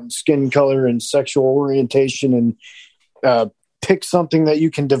people on skin color and sexual orientation and pick something that you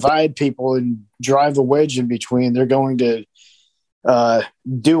can divide people and drive a wedge in between. They're going to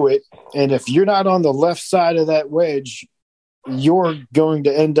do it. And if you're not on the left side of that wedge, you're going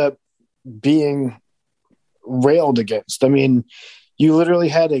to end up being railed against. I mean, you literally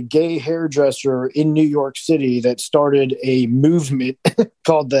had a gay hairdresser in New York City that started a movement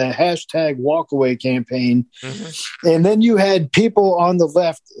called the #walkaway campaign. Mm-hmm. And then you had people on the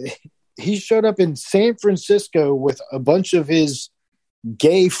left. He showed up in San Francisco with a bunch of his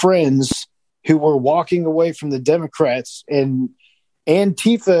gay friends who were walking away from the Democrats, and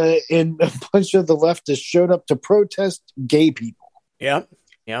Antifa and a bunch of the leftists showed up to protest gay people. Yep.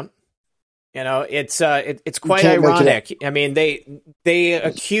 It's quite ironic. I mean, they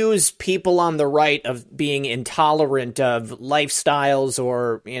accuse people on the right of being intolerant of lifestyles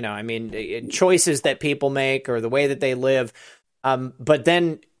or, choices that people make or the way that they live. But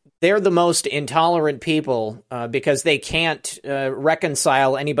then they're the most intolerant people because they can't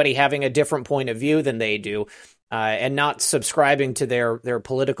reconcile anybody having a different point of view than they do. And not subscribing to their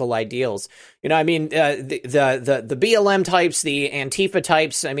political ideals. The BLM types, the Antifa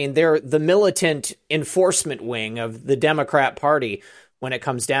types, they're the militant enforcement wing of the Democrat Party when it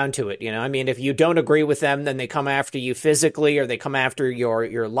comes down to it. If you don't agree with them, then they come after you physically or they come after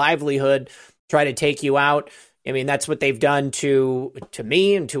your livelihood, try to take you out. That's what they've done to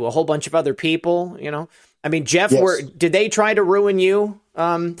me and to a whole bunch of other people, Jeff, yes. Did they try to ruin you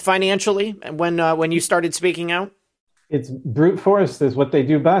financially when you started speaking out? It's brute force is what they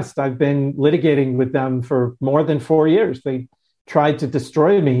do best. I've been litigating with them for more than 4 years. They tried to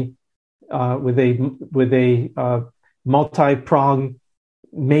destroy me with a multi-pronged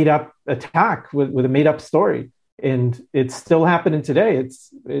made-up attack with a made-up story, and it's still happening today.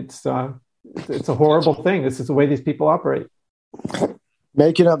 It's a horrible thing. This is the way these people operate.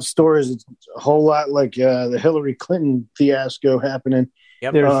 Making up stories, it's a whole lot like the Hillary Clinton fiasco happening.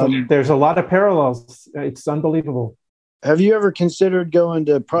 Yep. There's a lot of parallels. It's unbelievable. Have you ever considered going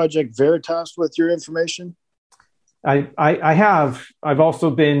to Project Veritas with your information? I have. I've also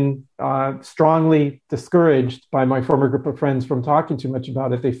been strongly discouraged by my former group of friends from talking too much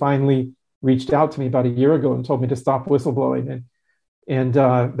about it. They finally reached out to me about a year ago and told me to stop whistleblowing. And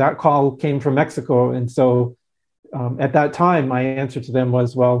that call came from Mexico. And so at that time, my answer to them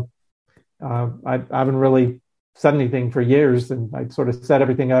was, well, I haven't really said anything for years, and I sort of said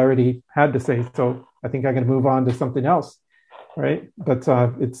everything I already had to say. So I think I'm going to move on to something else, right? But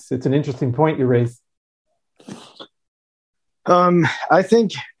it's an interesting point you raised. I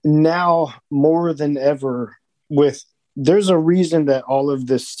think now more than ever, there's a reason that all of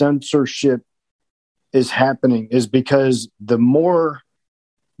this censorship is happening, is because the more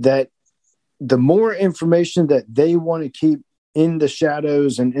information that they want to keep in the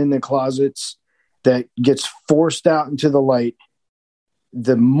shadows and in the closets that gets forced out into the light,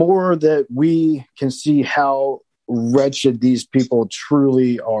 the more that we can see how wretched these people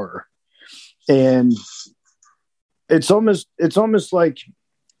truly are. And it's almost like,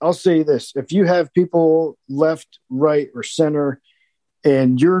 I'll say this: if you have people left, right, or center,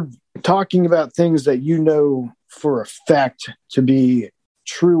 and you're talking about things that you know for a fact to be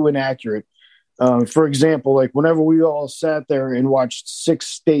true and accurate. For example, like whenever we all sat there and watched 6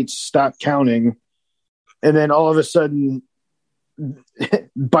 states stop counting, and then all of a sudden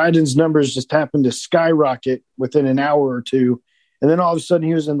Biden's numbers just happened to skyrocket within an hour or two, and then all of a sudden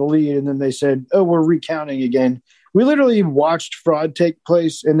he was in the lead, and then they said, oh, we're recounting again. We literally watched fraud take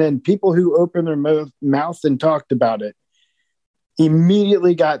place, and then people who opened their mouth and talked about it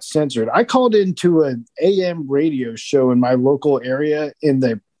immediately got censored. I called into an AM radio show in my local area,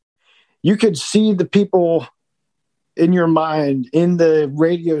 you could see the people in your mind in the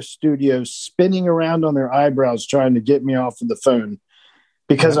radio studio spinning around on their eyebrows trying to get me off of the phone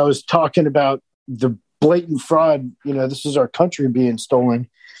because I was talking about the blatant fraud. This is our country being stolen.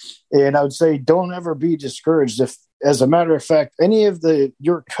 And I would say, don't ever be discouraged. If, as a matter of fact, any of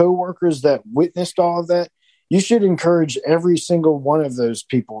your coworkers that witnessed all of that, you should encourage every single one of those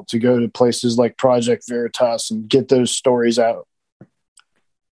people to go to places like Project Veritas and get those stories out.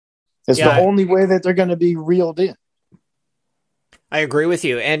 It's the only way that they're going to be reeled in. I agree with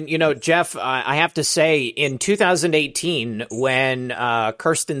you. And, Jeff, I have to say, in 2018, when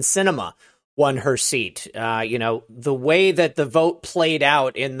Kirsten Sinema won her seat, the way that the vote played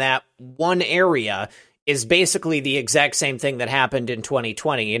out in that one area is basically the exact same thing that happened in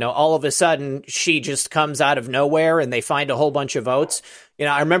 2020. All of a sudden, she just comes out of nowhere and they find a whole bunch of votes.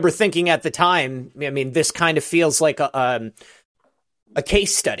 I remember thinking at the time, this kind of feels like a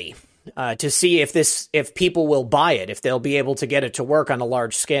case study to see if people will buy it, if they'll be able to get it to work on a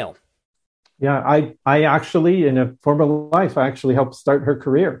large scale. Yeah, I actually, in a former life, I actually helped start her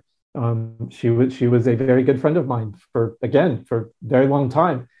career. She was a very good friend of mine for a very long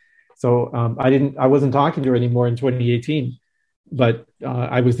time. So I wasn't talking to her anymore in 2018, but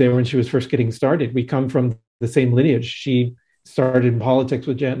I was there when she was first getting started. We come from the same lineage. She started in politics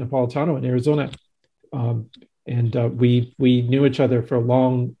with Janet Napolitano in Arizona. And we knew each other for a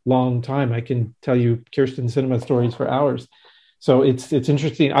long, long time. I can tell you Kirsten Sinema stories for hours. So it's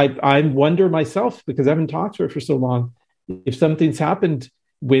interesting. I wonder myself, because I haven't talked to her for so long, if something's happened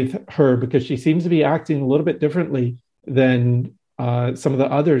with her, because she seems to be acting a little bit differently than some of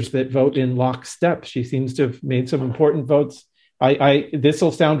the others that vote in lockstep. She seems to have made some important votes. This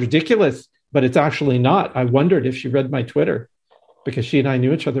will sound ridiculous, but it's actually not. I wondered if she read my Twitter, because she and I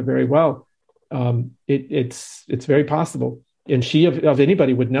knew each other very well. It's very possible. And she of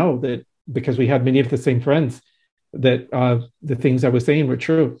anybody would know that, because we had many of the same friends, that the things I was saying were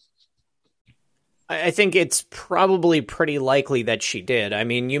true. I think it's probably pretty likely that she did.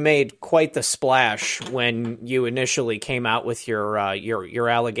 You made quite the splash when you initially came out with your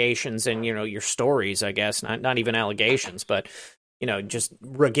allegations and, your stories, I guess, not even allegations, but, just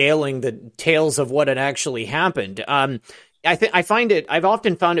regaling the tales of what had actually happened. I've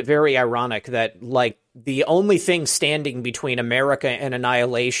often found it very ironic that, like, the only thing standing between America and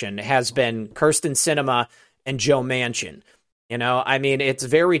annihilation has been Kirsten Sinema and Joe Manchin. It's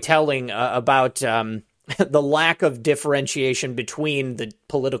very telling about the lack of differentiation between the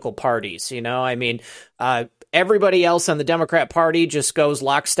political parties. Everybody else on the Democrat Party just goes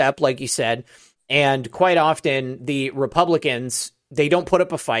lockstep, like you said. And quite often the Republicans, they don't put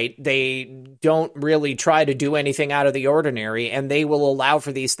up a fight. They don't really try to do anything out of the ordinary, and they will allow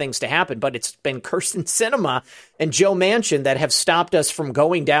for these things to happen. But it's been Kirsten Sinema and Joe Manchin that have stopped us from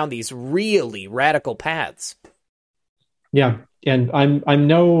going down these really radical paths. Yeah, and I'm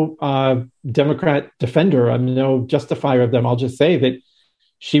no Democrat defender. I'm no justifier of them. I'll just say that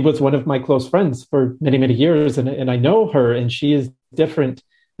she was one of my close friends for many, many years, and I know her, and she is different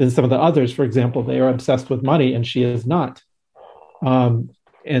than some of the others. For example, they are obsessed with money, and she is not.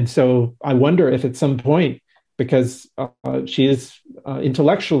 And so I wonder if at some point, because she is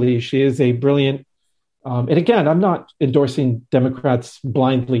intellectually, she is a brilliant. And again, I'm not endorsing Democrats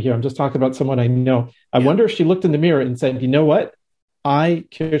blindly here. I'm just talking about someone I know. I wonder if she looked in the mirror and said, you know what?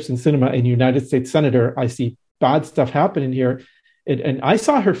 Kirsten Sinema, a United States Senator, I see bad stuff happening here. And I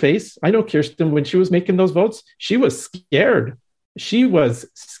saw her face. I know Kirsten, when she was making those votes, she was scared. She was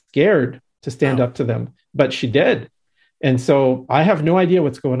scared to stand up to them, but she did. And so I have no idea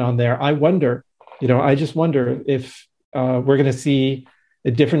what's going on there. I just wonder if we're going to see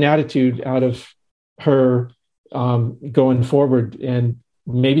a different attitude out of her going forward, and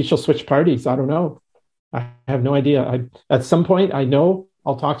maybe she'll switch parties. I don't know. I have no idea. At some point, I know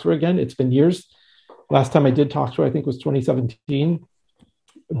I'll talk to her again. It's been years. Last time I did talk to her, I think was 2017.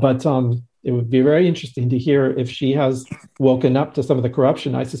 But it would be very interesting to hear if she has woken up to some of the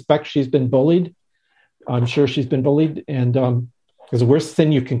corruption. I suspect she's been bullied. I'm sure she's been bullied. And because the worst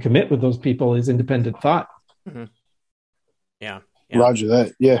sin you can commit with those people is independent thought. Mm-hmm. Yeah. Roger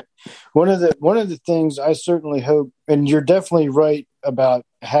that. Yeah. One of the things I certainly hope, and you're definitely right about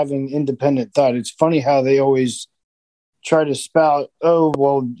having independent thought. It's funny how they always try to spout, oh,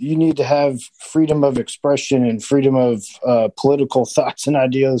 well, you need to have freedom of expression and freedom of political thoughts and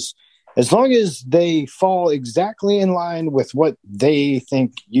ideas, as long as they fall exactly in line with what they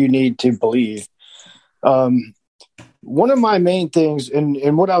think you need to believe. One of my main things,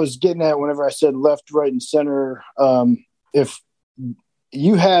 and what I was getting at whenever I said left, right, and center, if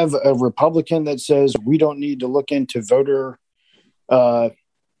you have a Republican that says we don't need to look into voter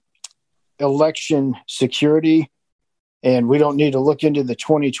election security, and we don't need to look into the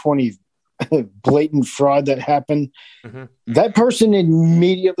 2020 blatant fraud that happened, mm-hmm. that person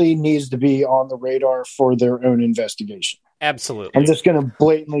immediately needs to be on the radar for their own investigation. Absolutely. I'm just going to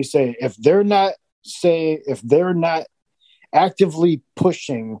blatantly say, if they're not actively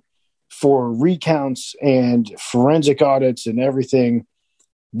pushing for recounts and forensic audits and everything,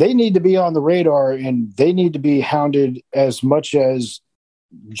 they need to be on the radar, and they need to be hounded as much as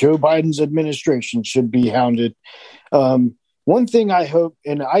Joe Biden's administration should be hounded. One thing I hope,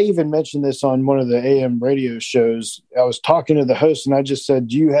 and I even mentioned this on one of the AM radio shows, I was talking to the host and I just said,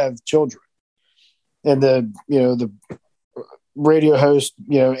 do you have children? And the radio host,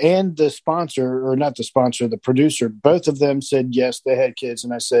 and the sponsor, or not the sponsor, the producer, both of them said, yes, they had kids.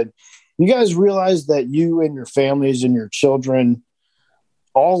 And I said, you guys realize that you and your families and your children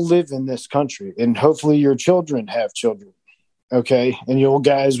all live in this country, and hopefully your children have children. Okay. And you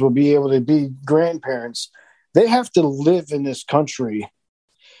guys will be able to be grandparents. They have to live in this country.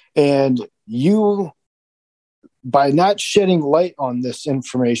 And you, by not shedding light on this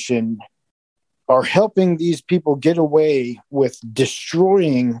information, are helping these people get away with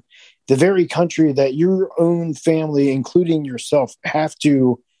destroying the very country that your own family, including yourself, have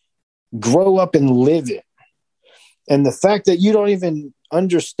to grow up and live in. And the fact that you don't even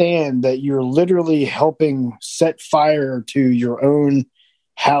understand that you're literally helping set fire to your own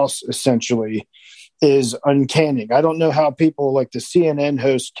house, essentially, is uncanny. I don't know how people like the CNN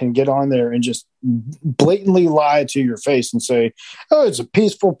host can get on there and just blatantly lie to your face and say, oh, it's a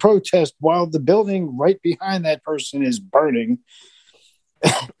peaceful protest while the building right behind that person is burning.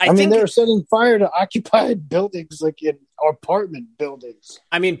 I mean, they're setting fire to occupied buildings, like in apartment buildings.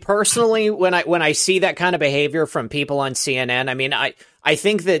 I mean, personally, when I see that kind of behavior from people on CNN, I mean, I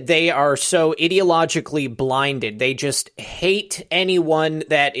think that they are so ideologically blinded. They just hate anyone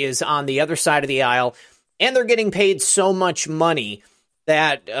that is on the other side of the aisle, and they're getting paid so much money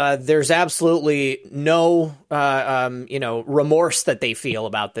that there's absolutely no remorse that they feel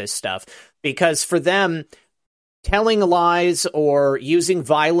about this stuff, because for them, telling lies or using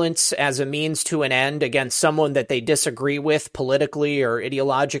violence as a means to an end against someone that they disagree with politically or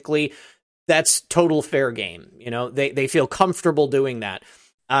ideologically, that's total fair game. They feel comfortable doing that.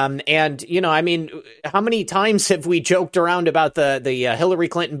 And, I mean, how many times have we joked around about the Hillary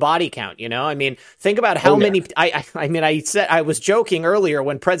Clinton body count? I mean, think about how many. I was joking earlier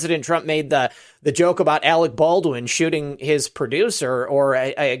when President Trump made the joke about Alec Baldwin shooting his producer, or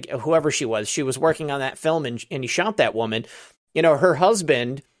whoever she was working on that film, and he shot that woman. Her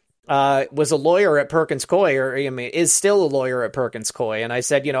husband was a lawyer at Perkins Coie, is still a lawyer at Perkins Coie. And I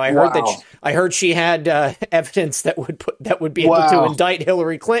said, I heard she had evidence that would be able to indict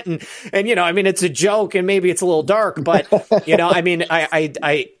Hillary Clinton. And, it's a joke and maybe it's a little dark, but,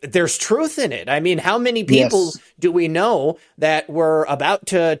 I there's truth in it. I mean, how many people do we know that were about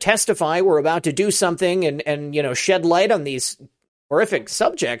to testify, were about to do something and shed light on these horrific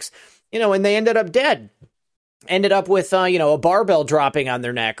subjects, and they ended up dead? Ended up with, a barbell dropping on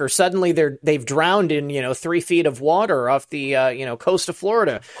their neck, or suddenly they've drowned in, 3 feet of water off the, coast of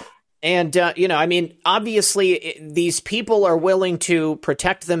Florida. And, obviously these people are willing to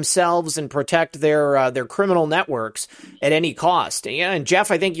protect themselves and protect their criminal networks at any cost. And Jeff,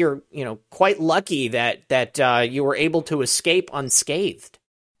 I think you're, quite lucky that you were able to escape unscathed.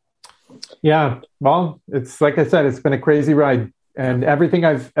 Yeah. Well, it's like I said, it's been a crazy ride. And everything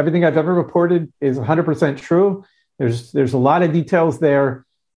I've ever reported is 100% true. There's a lot of details there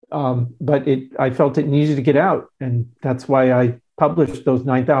but I felt it needed to get out, and that's why I published those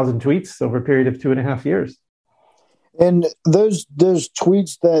 9,000 tweets over a period of 2.5 years. And those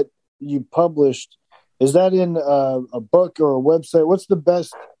tweets that you published, is that in a book or a website? What's the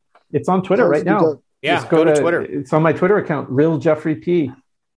best? It's on Twitter right now. Yeah, go to Twitter. It's on my Twitter account, Real Jeffrey P.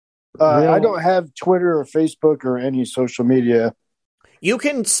 I don't have Twitter or Facebook or any social media. You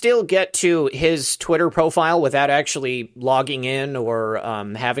can still get to his Twitter profile without actually logging in or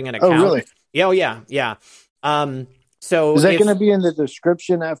having an account. Oh, really? Yeah. So is that going to be in the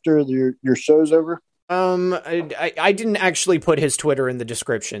description after your show's over? I didn't actually put his Twitter in the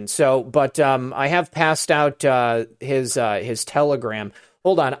description. But I have passed out his Telegram.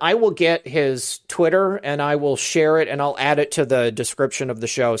 Hold on, I will get his Twitter and I will share it and I'll add it to the description of the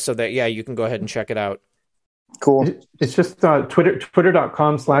show so that you can go ahead and check it out. Cool. It's just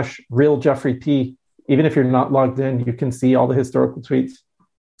twitter.com/realjeffreyp. Even if you're not logged in, you can see all the historical tweets.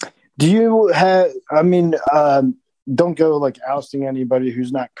 Do you have, don't go like ousting anybody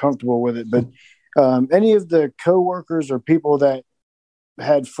who's not comfortable with it, but any of the coworkers or people that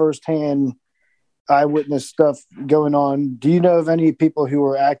had firsthand eyewitness stuff going on, do you know of any people who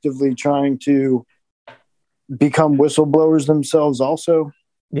are actively trying to become whistleblowers themselves also?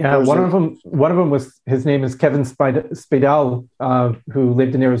 Yeah, one of them was, his name is Kevin Spadal, who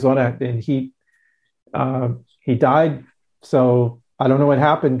lived in Arizona, and he died. So I don't know what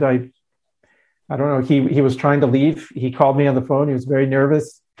happened. I don't know. He was trying to leave. He called me on the phone. He was very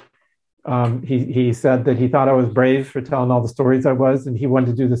nervous. He said that he thought I was brave for telling all the stories I was, and he wanted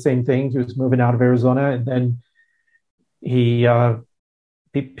to do the same thing. He was moving out of Arizona, and then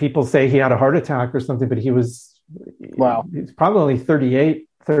people say he had a heart attack or something, but he's probably only 38,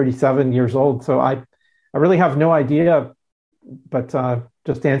 37 years old. So I really have no idea, but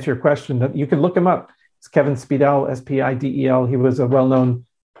just to answer your question, you can look him up. It's Kevin Spidel, Spidel. He was a well-known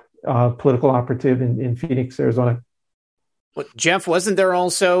political operative in Phoenix, Arizona. Well, Jeff, wasn't there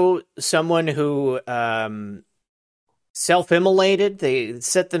also someone who self-immolated? They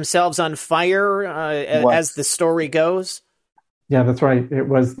set themselves on fire, as the story goes? Yeah, that's right. It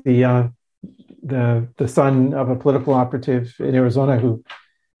was the son of a political operative in Arizona who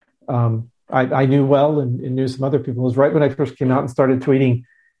I knew well and knew some other people. It was right when I first came out and started tweeting.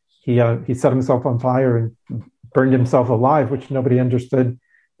 He set himself on fire and burned himself alive, which nobody understood.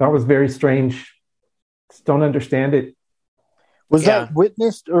 That was very strange. Just don't understand it. Was that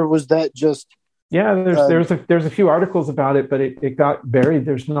witnessed, or was that just? Yeah, there's a few articles about it, but it got buried.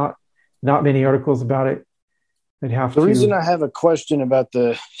 There's not many articles about it. The reason I have a question about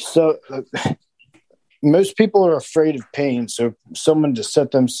most people are afraid of pain, so someone to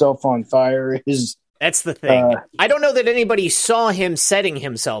set themselves on fire is. That's the thing. I don't know that anybody saw him setting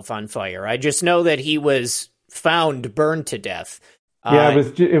himself on fire. I just know that he was found burned to death.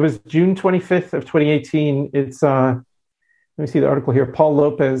 It was June 25th of 2018. It's let me see the article here. Paul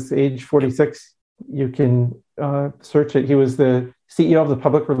Lopez, age 46. You can search it. He was the CEO of the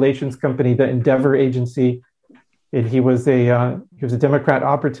public relations company, the Endeavor Agency, and he was a Democrat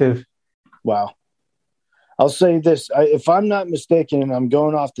operative. Wow. I'll say this: if I'm not mistaken, and I'm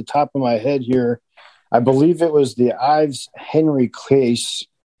going off the top of my head here, I believe it was the Ives Henry case,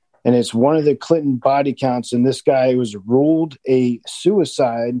 and it's one of the Clinton body counts. And this guy was ruled a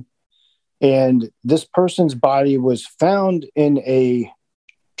suicide. And this person's body was found in a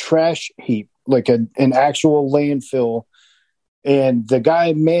trash heap, like an actual landfill. And the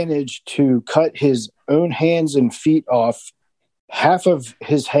guy managed to cut his own hands and feet off, half of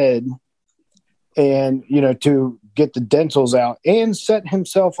his head, and, to get the dentals out, and set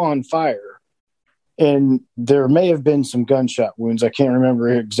himself on fire. And there may have been some gunshot wounds. I can't remember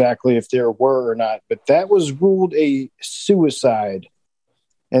exactly if there were or not, but that was ruled a suicide.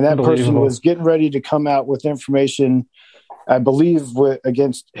 And that person was getting ready to come out with information, I believe,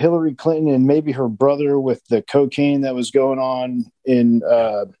 against Hillary Clinton and maybe her brother with the cocaine that was going on in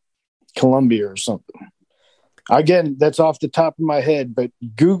Colombia or something. Again, that's off the top of my head, but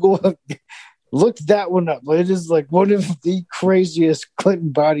Google, look that one up. It is like one of the craziest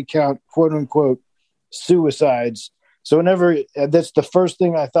Clinton body count, quote unquote, suicides. So that's the first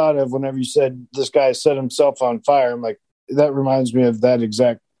thing I thought of whenever you said this guy set himself on fire. I'm like, that reminds me of that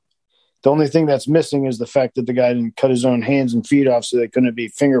exact. The only thing that's missing is the fact that the guy didn't cut his own hands and feet off, so they couldn't be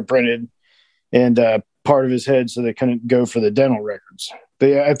fingerprinted, and part of his head, so they couldn't go for the dental records.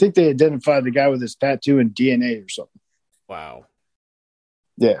 I think they identified the guy with his tattoo and DNA or something. Wow.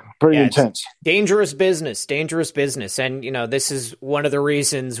 Yeah, pretty intense. Dangerous business. And, this is one of the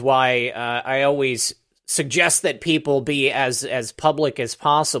reasons why I always suggest that people be as public as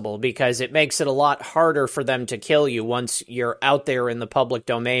possible, because it makes it a lot harder for them to kill you once you're out there in the public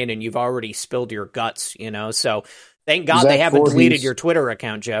domain and you've already spilled your guts, So thank God they haven't deleted your Twitter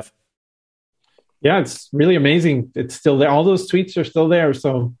account, Jeff. Yeah, it's really amazing. It's still there. All those tweets are still there.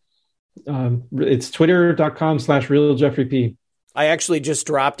 So it's twitter.com/realjeffreyp. I actually just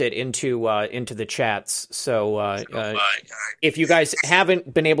dropped it into the chats. So if you guys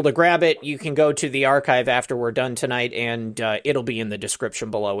haven't been able to grab it, you can go to the archive after we're done tonight, and it'll be in the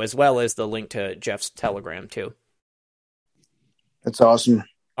description below, as well as the link to Jeff's Telegram, too. That's awesome.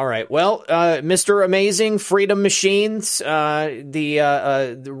 All right. Well, Mr. Amazing, Freedom Machines,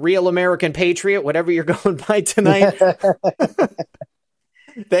 the real American Patriot, whatever you're going by tonight.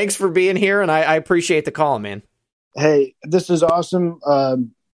 Thanks for being here, and I appreciate the call, man. Hey, this is awesome.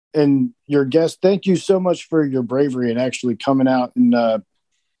 And your guest, thank you so much for your bravery and actually coming out. And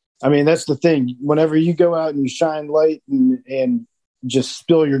that's the thing. Whenever you go out and you shine light and just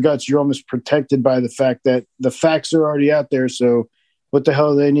spill your guts, you're almost protected by the fact that the facts are already out there. So what the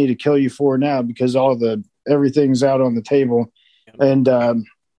hell do they need to kill you for now? Because everything's out on the table. And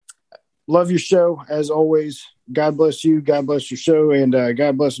love your show as always. God bless you. God bless your show, and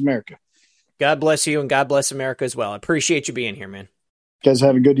God bless America. God bless you, and God bless America as well. I appreciate you being here, man. You guys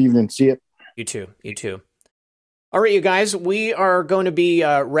have a good evening. See you. You too. You too. All right, you guys, we are going to be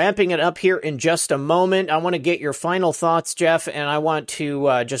wrapping it up here in just a moment. I want to get your final thoughts, Jeff, and I want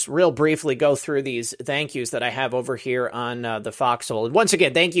to just real briefly go through these thank yous that I have over here on the Foxhole. And once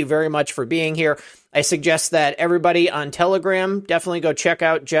again, thank you very much for being here. I suggest that everybody on Telegram definitely go check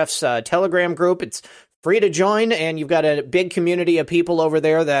out Jeff's Telegram group. It's free to join, and you've got a big community of people over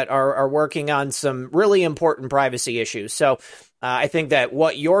there that are working on some really important privacy issues. So I think that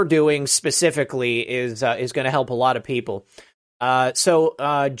what you're doing specifically is going to help a lot of people.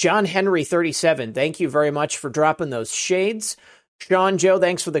 So John Henry 37, thank you very much for dropping those shades. Sean Joe,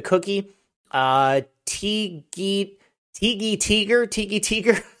 thanks for the cookie. Tiki Tiger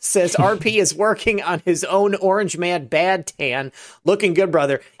says RP is working on his own Orange Man bad tan. Looking good,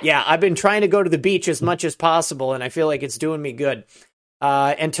 brother. Yeah, I've been trying to go to the beach as much as possible, and I feel like it's doing me good.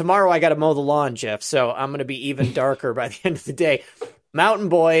 And tomorrow I got to mow the lawn, Jeff, so I'm going to be even darker by the end of the day. Mountain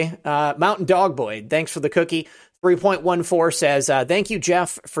Dog Boy, thanks for the cookie. 3.14 says, thank you,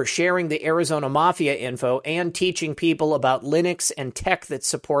 Jeff, for sharing the Arizona Mafia info and teaching people about Linux and tech that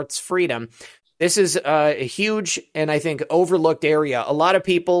supports freedom. This is a huge and I think overlooked area. A lot of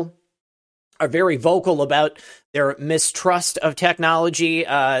people are very vocal about their mistrust of technology,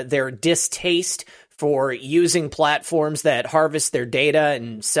 their distaste for using platforms that harvest their data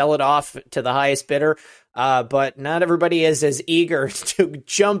and sell it off to the highest bidder. But not everybody is as eager to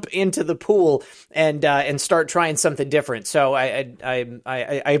jump into the pool and start trying something different. So I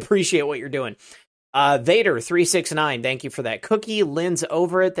appreciate what you're doing. Vader 369, thank you for that cookie. Lynn's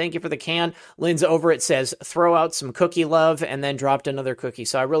over it, thank you for the can. Lynn's over it says throw out some cookie love, and then dropped another cookie.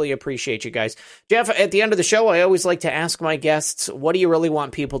 So I really appreciate you guys. Jeff, at the end of the show, I always like to ask my guests, what do you really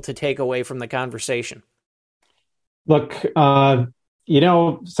want people to take away from the conversation? Look,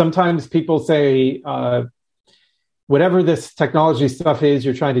 sometimes people say, whatever this technology stuff is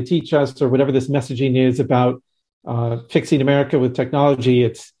you're trying to teach us, or whatever this messaging is about fixing America with technology,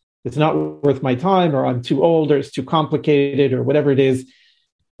 it's not worth my time, or I'm too old, or it's too complicated, or whatever it is.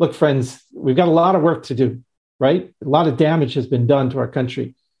 Look, friends, we've got a lot of work to do, right? A lot of damage has been done to our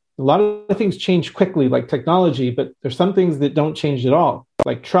country. A lot of things change quickly, like technology, but there's some things that don't change at all,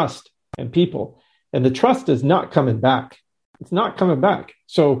 like trust and people. And the trust is not coming back. It's not coming back.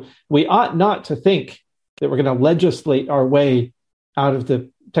 So we ought not to think that we're going to legislate our way out of the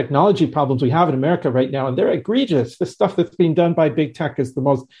technology problems we have in America right now. And they're egregious. The stuff that's being done by big tech is the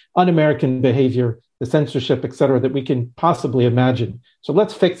most un-American behavior, the censorship, et cetera, that we can possibly imagine. So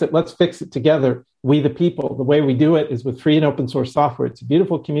let's fix it. Let's fix it together. We, the people. The way we do it is with free and open source software. It's a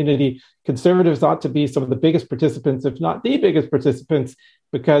beautiful community. Conservatives ought to be some of the biggest participants, if not the biggest participants,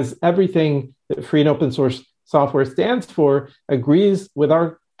 because everything that free and open source software stands for agrees with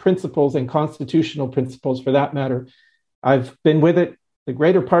our principles, and constitutional principles for that matter. I've been with it the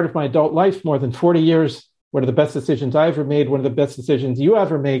greater part of my adult life, more than 40 years. One of the best decisions I ever made, one of the best decisions you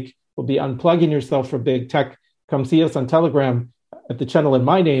ever make, will be unplugging yourself from big tech. Come see us on Telegram at the channel in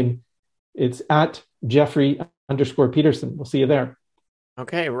my name. It's at Jeffrey_Peterson. We'll see you there.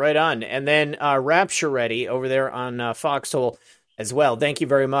 Okay, right on. And then Rapture Ready over there on Foxhole as well. Thank you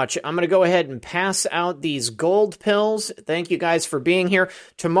very much. I'm going to go ahead and pass out these gold pills. Thank you guys for being here.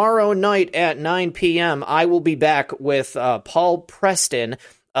 Tomorrow night at 9 p.m., I will be back with Paul Preston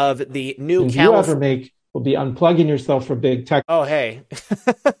of the New California. will be unplugging yourself from big tech. Oh, hey.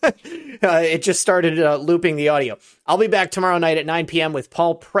 It just started looping the audio. I'll be back tomorrow night at 9 p.m. with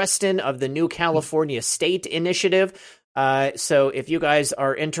Paul Preston of the New California State Initiative. So if you guys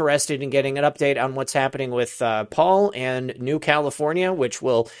are interested in getting an update on what's happening with Paul and New California, which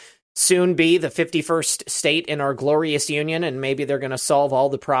will soon be the 51st state in our glorious union, and maybe they're going to solve all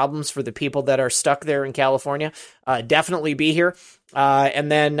the problems for the people that are stuck there in California, definitely be here. And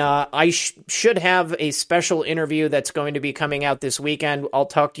then I should have a special interview that's going to be coming out this weekend. I'll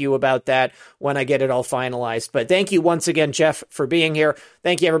talk to you about that when I get it all finalized. But thank you once again, Jeff, for being here.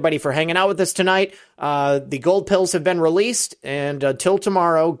 Thank you, everybody, for hanging out with us tonight. The gold pills have been released, and until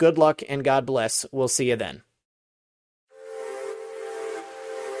tomorrow, good luck and God bless. We'll see you then.